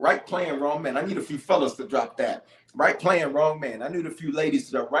 Right playing, wrong man. I need a few fellas to drop that. Right playing, wrong man. I need a few ladies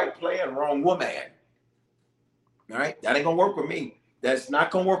to drop right playing, wrong woman. All right? That ain't gonna work with me. That's not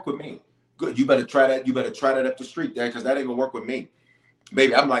gonna work with me. Good. You better try that. You better try that up the street there, because that ain't gonna work with me.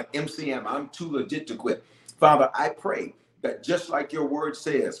 Baby, I'm like MCM. I'm too legit to quit. Father, I pray that just like your word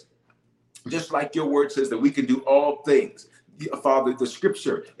says that we can do all things. Father, the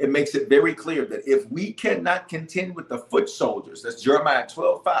scripture, it makes it very clear that if we cannot contend with the foot soldiers, that's Jeremiah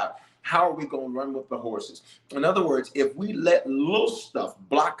 12:5, how are we going to run with the horses? In other words, if we let little stuff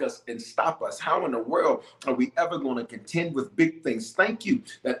block us and stop us, how in the world are we ever going to contend with big things? Thank you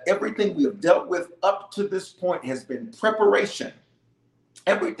that everything we have dealt with up to this point has been preparation.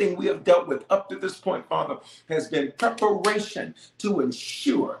 Everything we have dealt with up to this point, Father, has been preparation to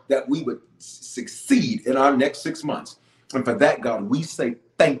ensure that we would succeed in our next 6 months. And for that, God, we say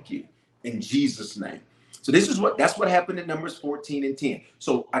thank you in Jesus' name. So that's what happened in Numbers 14 and 10.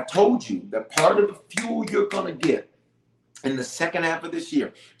 So I told you that part of the fuel you're going to get in the second half of this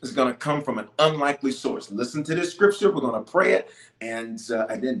year is going to come from an unlikely source. Listen to this scripture. We're going to pray it. And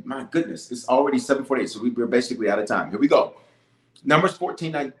then, my goodness, it's already 7:48. So we're basically out of time. Here we go. Numbers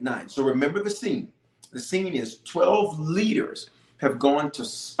 14:9. So remember the scene. The scene is 12 leaders have gone to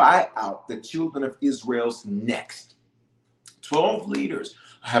spy out the children of Israel's next. 12 leaders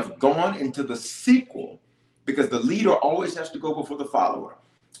have gone into the sequel, because the leader always has to go before the follower.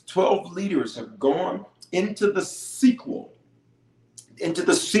 12 leaders have gone into the sequel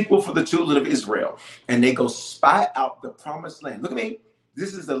for the children of Israel, and they go spy out the promised land. Look at me.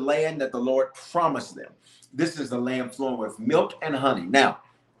 This is the land that the Lord promised them. This is the land flowing with milk and honey. Now,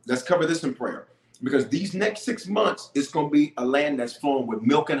 let's cover this in prayer, because these next 6 months, it's going to be a land that's flowing with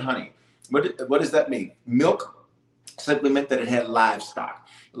milk and honey. What does that mean? Milk simply meant that it had livestock.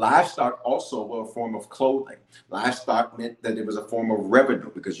 Livestock also were a form of clothing. Livestock meant that it was a form of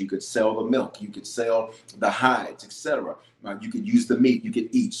revenue, because you could sell the milk, you could sell the hides, etc. You could use the meat, you could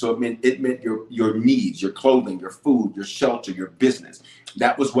eat. So it meant your needs, your clothing, your food, your shelter, your business.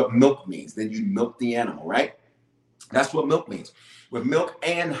 That was what milk means. Then you milk the animal, right? That's what milk means. With milk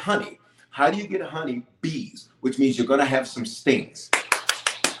and honey. How do you get honey? Bees, which means you're going to have some stings.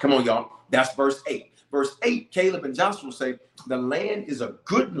 Come on, y'all. That's verse 8. Verse 8, Caleb and Joshua say, the land is a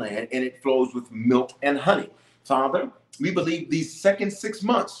good land and it flows with milk and honey. Father, we believe these second 6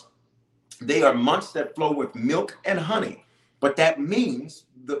 months, they are months that flow with milk and honey. But that means,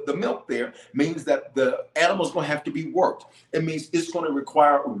 the milk there means that the animal's going to have to be worked. It means it's going to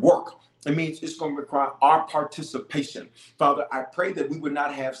require work. It means it's going to require our participation. Father, I pray that we would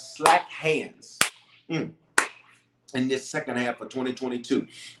not have slack hands in this second half of 2022.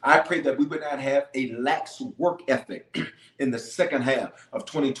 I pray that we would not have a lax work ethic in the second half of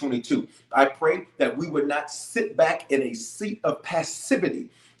 2022. I pray that we would not sit back in a seat of passivity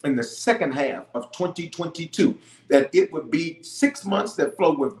in the second half of 2022, that it would be 6 months that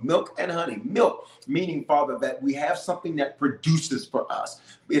flow with milk and honey. Milk, meaning, Father, that we have something that produces for us.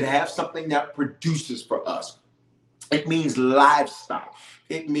 It has something that produces for us. It means livestock.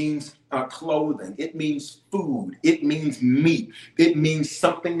 It means clothing. It means food. It means meat. It means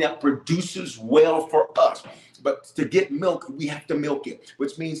something that produces well for us. But to get milk, we have to milk it,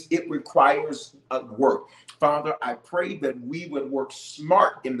 which means it requires work. Father, I pray that we would work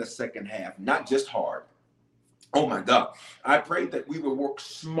smart in the second half, not just hard. Oh my God. I pray that we will work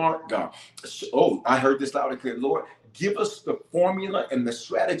smart, God. Oh, I heard this loud and clear. Lord, give us the formula and the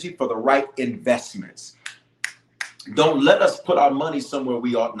strategy for the right investments. Don't let us put our money somewhere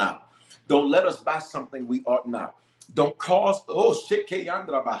we ought not. Don't let us buy something we ought not. Don't cause,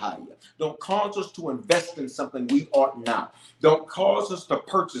 don't cause us to invest in something we ought not. Don't cause us to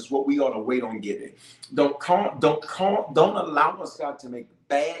purchase what we ought to wait on getting. Don't allow us, God, to make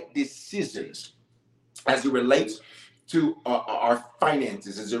bad decisions as it relates to our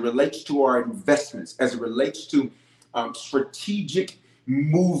finances, as it relates to our investments, as it relates to strategic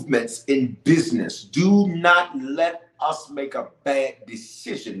movements in business. Do not let us make a bad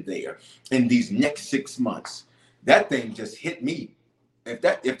decision there in these next 6 months. That thing just hit me. If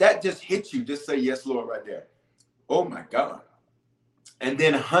that just hits you, just say yes, Lord, right there. Oh my God. And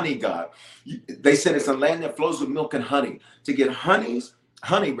then honey, God. They said it's a land that flows with milk and honey. To get honey,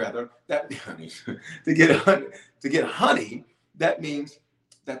 that means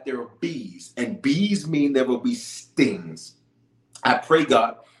that there are bees, and bees mean there will be stings. I pray,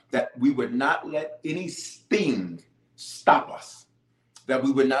 God, that we would not let any sting stop us. That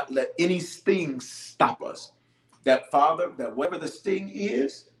we would not let any sting stop us. That, Father, that whatever the sting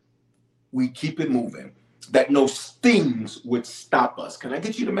is, we keep it moving. That no stings would stop us. Can I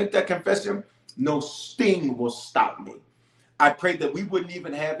get you to make that confession? No sting will stop me. I pray that we wouldn't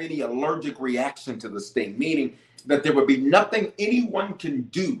even have any allergic reaction to the sting, meaning that there would be nothing anyone can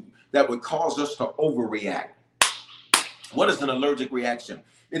do that would cause us to overreact. What is an allergic reaction?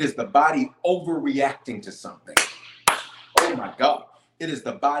 It is the body overreacting to something. Oh my God. It is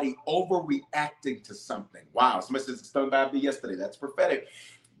the body overreacting to something. Wow. Somebody says it's done by me yesterday. That's prophetic.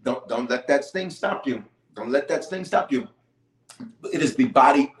 Don't let that sting stop you. Don't let that sting stop you. It is the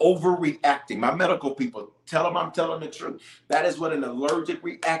body overreacting. My medical people, tell them I'm telling the truth. That is what an allergic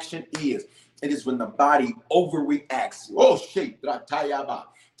reaction is. It is when the body overreacts. Oh, shit.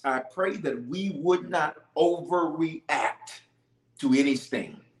 I pray that we would not overreact to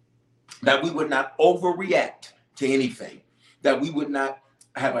anything, that we would not overreact to anything, that we would not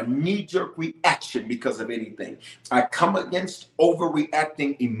have a knee-jerk reaction because of anything. I come against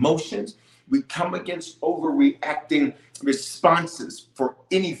overreacting emotions. We come against overreacting responses for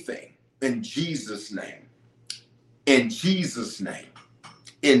anything in Jesus' name. In Jesus' name.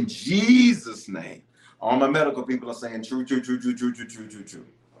 In Jesus' name. All my medical people are saying true, true, true, true, true, true, true, true, true.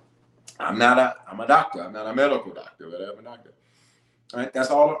 I'm a doctor. I'm not a medical doctor, but I'm a doctor. All right, that's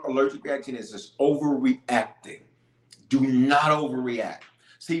all allergic reaction is, just overreacting. Do not overreact.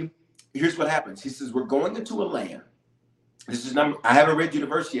 See, here's what happens. He says, we're going into a land. This is number, I haven't read you the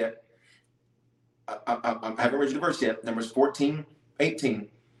verse yet. I haven't read you the verse yet. Numbers 14, 18.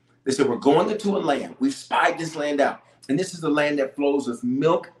 They said, we're going into a land. We've spied this land out. And this is the land that flows with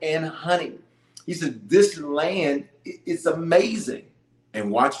milk and honey. He said, this land is amazing.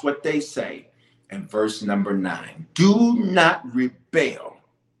 And watch what they say in verse number 9. Do not rebel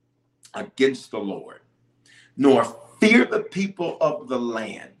against the Lord, nor fear the people of the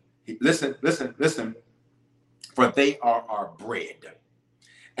land. Listen, listen, listen. For they are our bread,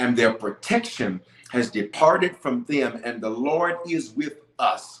 and their protection has departed from them, and the Lord is with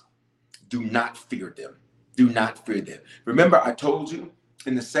us. Do not fear them. Do not fear them. Remember, I told you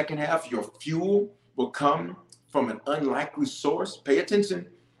in the second half, your fuel will come from an unlikely source. Pay attention.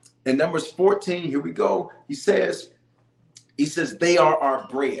 In Numbers 14, here we go. He says, they are our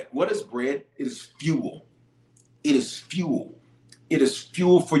bread. What is bread? It is fuel. It is fuel. It is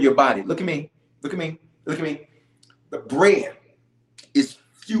fuel for your body. Look at me. Look at me. Look at me. The bread is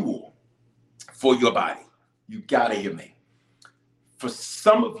fuel for your body. You gotta hear me. For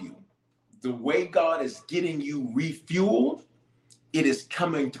some of you, the way God is getting you refueled, it is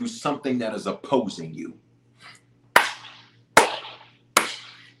coming through something that is opposing you.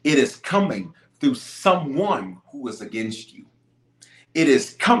 It is coming through someone who is against you. It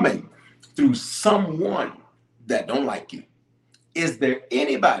is coming through someone that don't like you. Is there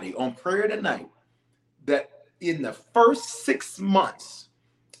anybody on prayer tonight that in the first 6 months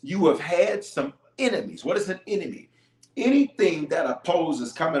you have had some enemies? What is an enemy? Anything that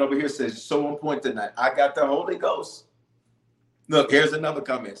opposes. Comment over here says, so on point tonight. I got the Holy Ghost. Look, here's another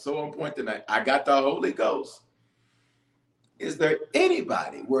comment. So on point tonight. I got the Holy Ghost. Is there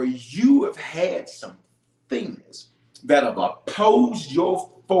anybody where you have had some things that have opposed your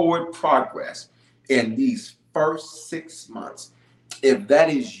forward progress in these first 6 months. If that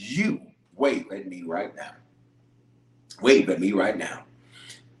is you, wave at me right now. Wave at me right now.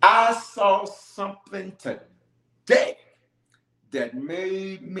 I saw something today that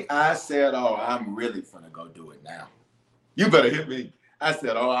made me, I said, oh, I'm really finna go do it now. You better hit me. I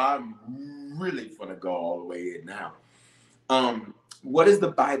said, oh, I'm really finna go all the way in now. What does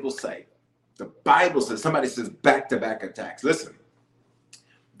the Bible say? The Bible says, somebody says back-to-back attacks. Listen,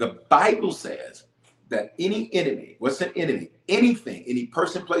 the Bible says that any enemy, what's an enemy? Anything, any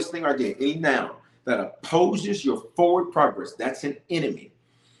person, place, thing, or idea, any noun that opposes your forward progress, that's an enemy.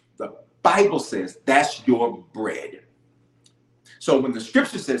 The Bible says that's your bread. So when the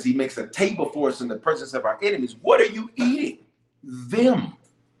scripture says he makes a table for us in the presence of our enemies, what are you eating? Them.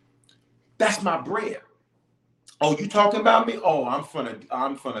 That's my bread. Oh, you talking about me? Oh, I'm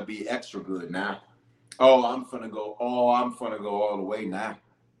finna be extra good now. Oh, I'm finna go all the way now.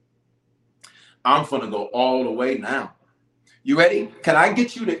 I'm finna go all the way now. You ready? Can I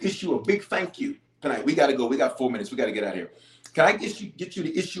get you to issue a big thank you tonight? We gotta go. We got 4 minutes. We gotta get out of here. Can I get you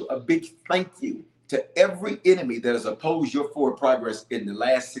to issue a big thank you to every enemy that has opposed your forward progress in the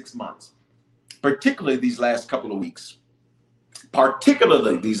last 6 months, particularly these last couple of weeks?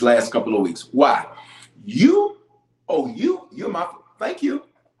 Particularly these last couple of weeks. Why? You're my, thank you.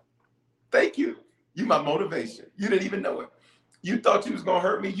 Thank you. You're my motivation. You didn't even know it. You thought you was going to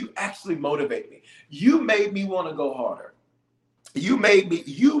hurt me. You actually motivate me. You made me want to go harder. You made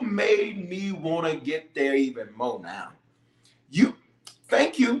me want to get there even more now.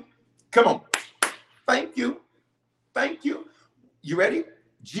 Thank you. Come on. Thank you. Thank you. You ready?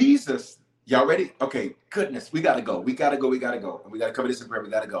 Jesus. Y'all ready? Okay. Goodness. We got to go. We got to go. And we got to cover this in prayer. We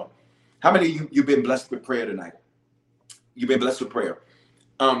got to go. How many of you've been blessed with prayer tonight? You've been blessed with prayer.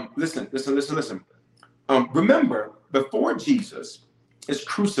 Listen. Remember, before Jesus is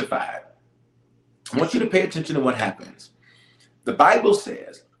crucified, I want you to pay attention to what happens. The Bible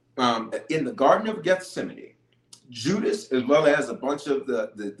says that in the Garden of Gethsemane, Judas, as well as a bunch of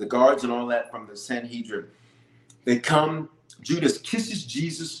the guards and all that from the Sanhedrin, they come. Judas kisses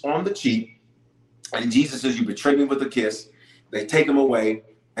Jesus on the cheek, and Jesus says, "You betrayed me with a kiss." They take him away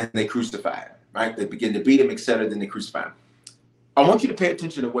and they crucify him. Right? They begin to beat him, etc. Then they crucify him. I want you to pay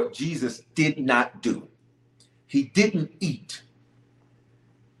attention to what Jesus did not do. He didn't eat.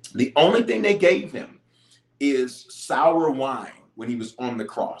 The only thing they gave him is sour wine when he was on the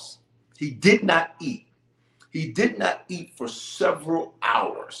cross. He did not eat. He did not eat for several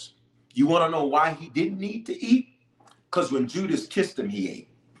hours. You want to know why he didn't need to eat? Because when Judas kissed him, he ate.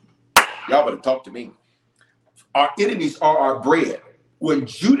 Y'all better talk to me. Our enemies are our bread. When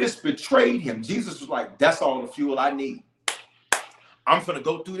Judas betrayed him, Jesus was like, that's all the fuel I need. I'm going to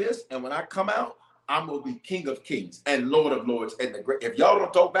go through this, and when I come out, I'm going to be King of Kings and Lord of Lords. And if y'all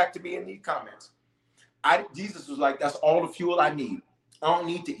don't talk back to me in these comments, Jesus was like, that's all the fuel I need. I don't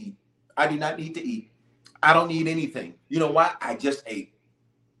need to eat. I do not need to eat. I don't need anything. You know why? I just ate.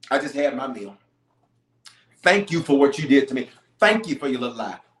 I just had my meal. Thank you for what you did to me. Thank you for your little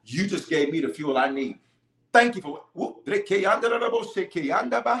lie. You just gave me the fuel I need. Thank you for what?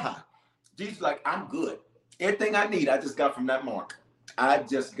 Jesus like, I'm good. Everything I need, I just got from that mark. I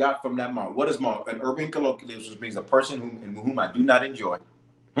just got from that mark. What is mark? An urban colloquialism, which means a person in whom I do not enjoy.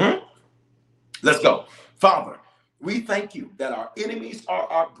 Let's go. Father, we thank you that our enemies are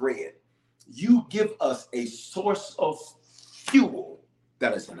our bread. You give us a source of fuel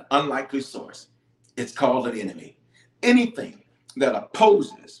that is an unlikely source. It's called an enemy. Anything that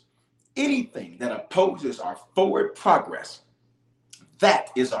opposes our forward progress,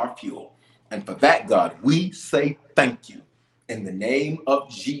 that is our fuel. And for that, God, we say thank you. In the name of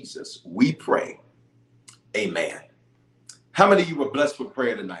Jesus, we pray. Amen. How many of you were blessed with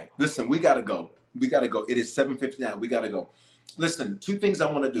prayer tonight? Listen, we got to go. We got to go. It is 7:59. We got to go. Listen, two things I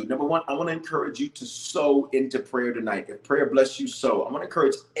want to do. Number one, I want to encourage you to sow into prayer tonight. If prayer bless you, sow. I want to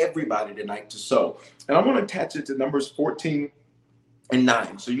encourage everybody tonight to sow. And I want to attach it to Numbers 14 and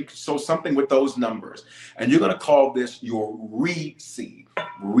 9. So you can sow something with those numbers. And you're going to call this your re-seed.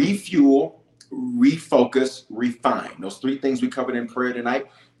 Refuel, refocus, refine. Those three things we covered in prayer tonight.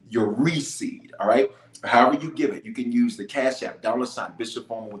 Your re-seed, all right? However you give it, you can use the Cash App, $ Bishop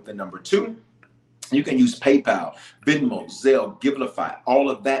Foreman with the number 2. You can use PayPal, Venmo, Zelle, Givelify. All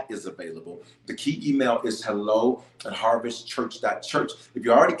of that is available. The key email is hello@harvestchurch.church. If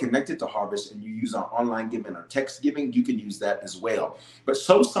you're already connected to Harvest and you use our online giving or text giving, you can use that as well. But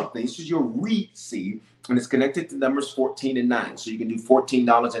sow something. This is your re-seed and it's connected to numbers 14 and 9. So you can do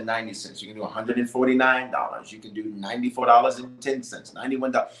 $14.90. You can do $149. You can do $94.10,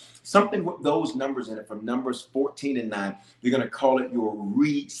 $91. Something with those numbers in it from numbers 14 and 9. You're going to call it your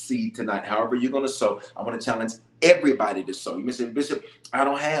re-seed tonight. However you're going to sow, I want to challenge everybody to sow. You may say, Bishop, I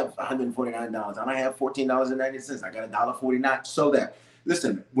don't have $149. I don't have $14.90. I got $1.49. Sow that.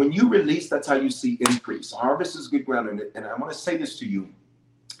 Listen, when you release, that's how you see increase. Harvest is good ground. And I want to say this to you.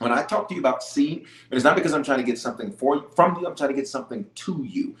 When I talk to you about seed, it's not because I'm trying to get something from you. I'm trying to get something to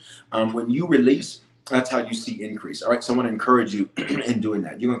you. When you release, that's how you see increase. All right. So I want to encourage you in doing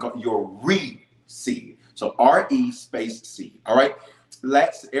that. You're going to call your re-seed. So R-E space seed. All right.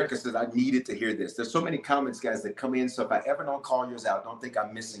 Erica says, I needed to hear this. There's so many comments, guys, that come in. So if I ever don't call yours out, don't think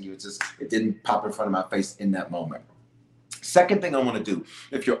I'm missing you. It's just, it didn't pop in front of my face in that moment. Second thing I want to do,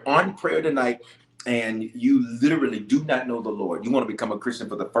 if you're on prayer tonight, and you literally do not know the Lord, you want to become a Christian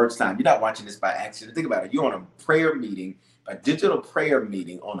for the first time. You're not watching this by accident. Think about it. You're on a prayer meeting, a digital prayer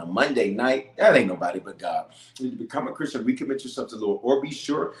meeting on a Monday night. That ain't nobody but God. You need to become a Christian, recommit yourself to the Lord, or be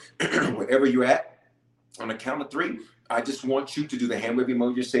sure, wherever you're at, on the count of 3, I just want you to do the hand wave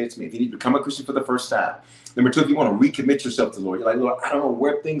emoji, say it's me. If you need to become a Christian for the first time. Number 2, if you want to recommit yourself to the Lord, you're like, Lord, I don't know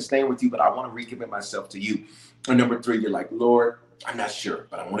where things stand with you, but I want to recommit myself to you. And number 3, you're like, Lord, I'm not sure,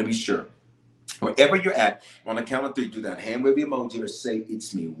 but I want to be sure. Wherever you're at, on the count of 3, do that hand wave emoji or say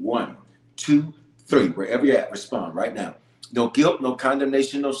it's me. 1, 2, 3. Wherever you're at, respond right now. No guilt, no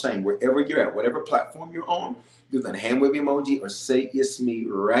condemnation, no shame. Wherever you're at, whatever platform you're on, do that hand wave emoji or say it's me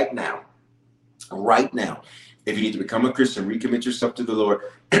right now. Right now. If you need to become a Christian, recommit yourself to the Lord,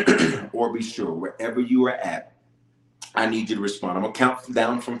 or be sure, wherever you are at, I need you to respond. I'm going to count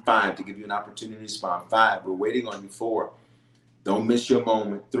down from 5 to give you an opportunity to respond. 5, we're waiting on you. 4, don't miss your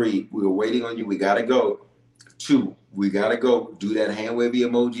moment. 3, we're waiting on you. We got to go. 2, we got to go. Do that hand wavy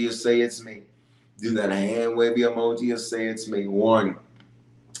emoji or say it's me. Do that hand wavy emoji or say it's me. 1,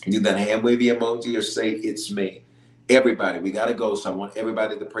 do that hand wavy emoji or say it's me. Everybody, we got to go. So I want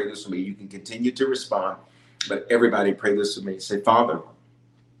everybody to pray this for me. You can continue to respond, but everybody pray this for me. Say, Father,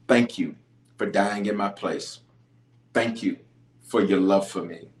 thank you for dying in my place. Thank you for your love for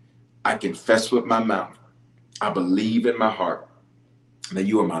me. I confess with my mouth. I believe in my heart that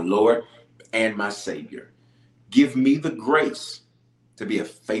you are my Lord and my Savior. Give me the grace to be a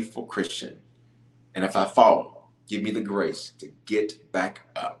faithful Christian. And if I fall, give me the grace to get back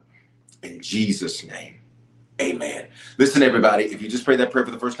up. In Jesus' name, amen. Listen, everybody, if you just prayed that prayer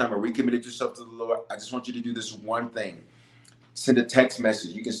for the first time or recommitted yourself to the Lord, I just want you to do this one thing. Send a text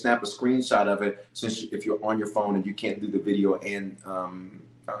message. You can snap a screenshot of it since if you're on your phone and you can't do the video and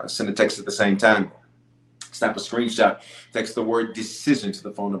send a text at the same time. Snap a screenshot. Text the word decision to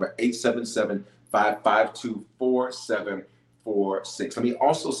the phone number 877-552-4746. Let me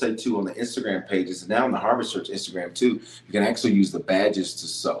also say, too, on the Instagram pages, and now on the Harvest Church Instagram, too, you can actually use the badges to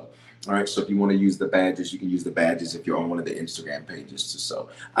sow. All right, so if you want to use the badges, you can use the badges if you're on one of the Instagram pages to sow.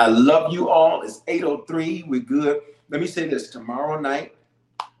 I love you all. It's 8:03. We're good. Let me say this. Tomorrow night,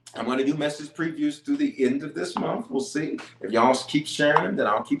 I'm going to do message previews through the end of this month. We'll see. If y'all keep sharing them, then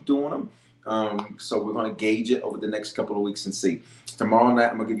I'll keep doing them. So we're going to gauge it over the next couple of weeks and see. Tomorrow night,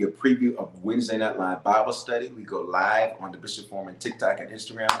 I'm going to give you a preview of Wednesday Night Live Bible Study. We go live on the Bishop Foreman TikTok and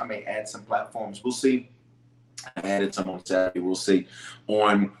Instagram. I may add some platforms. We'll see. I added some on Saturday. We'll see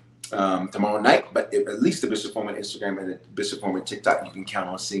on tomorrow night, but at least the Bishop Foreman Instagram and the Bishop Foreman TikTok, you can count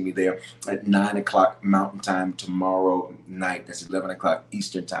on seeing me there at 9 o'clock Mountain Time tomorrow night. That's 11 o'clock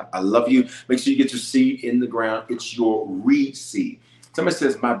Eastern Time. I love you. Make sure you get your seed in the ground. It's your re-seed. Somebody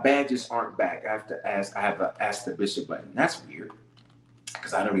says, my badges aren't back. I have to ask the Bishop button. That's weird,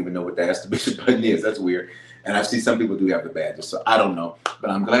 because I don't even know what the Ask the Bishop button is. That's weird. And I see some people do have the badges, so I don't know. But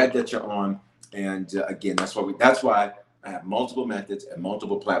I'm glad that you're on. And again, that's why I have multiple methods and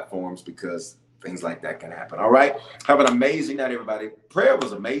multiple platforms, because things like that can happen. All right. Have an amazing night, everybody. Prayer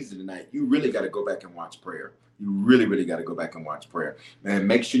was amazing tonight. You really got to go back and watch prayer. You really, really got to go back and watch prayer. And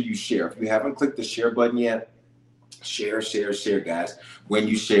make sure you share. If you haven't clicked the share button yet, share, guys. When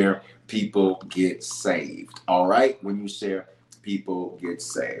you share, people get saved. All right. When you share, people get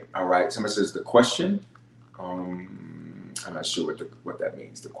saved. All right. Somebody says the question. I'm not sure what that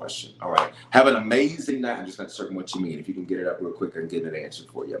means, the question. All right. Have an amazing night. I'm just not certain what you mean. If you can get it up real quick, I can get an answer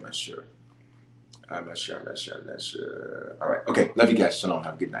for you. I'm not sure. All right. Okay. Love you guys. Shalom.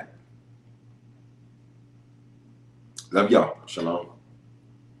 Have a good night. Love y'all. Shalom.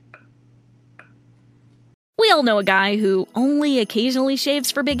 We all know a guy who only occasionally shaves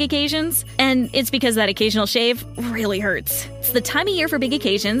for big occasions, and it's because that occasional shave really hurts. It's the time of year for big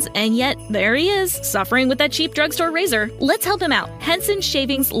occasions, and yet there he is, suffering with that cheap drugstore razor. Let's help him out. Henson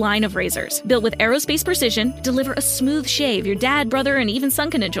Shaving's line of razors, built with aerospace precision, deliver a smooth shave your dad, brother, and even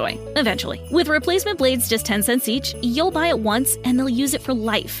son can enjoy, eventually. With replacement blades just 10 cents each, you'll buy it once and they'll use it for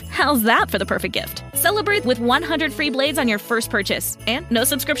life. How's that for the perfect gift? Celebrate with 100 free blades on your first purchase, and no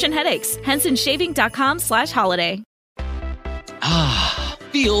subscription headaches. HensonShaving.com/holiday.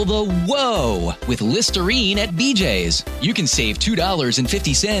 Feel the whoa with Listerine at BJ's. You can save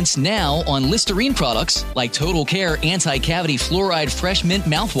 $2.50 now on Listerine products like Total Care Anti-Cavity Fluoride Fresh Mint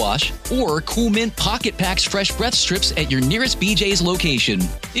Mouthwash or Cool Mint Pocket Packs Fresh Breath Strips at your nearest BJ's location.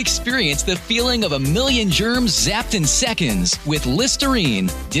 Experience the feeling of a million germs zapped in seconds with Listerine.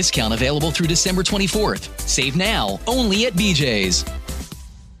 Discount available through December 24th. Save now only at BJ's.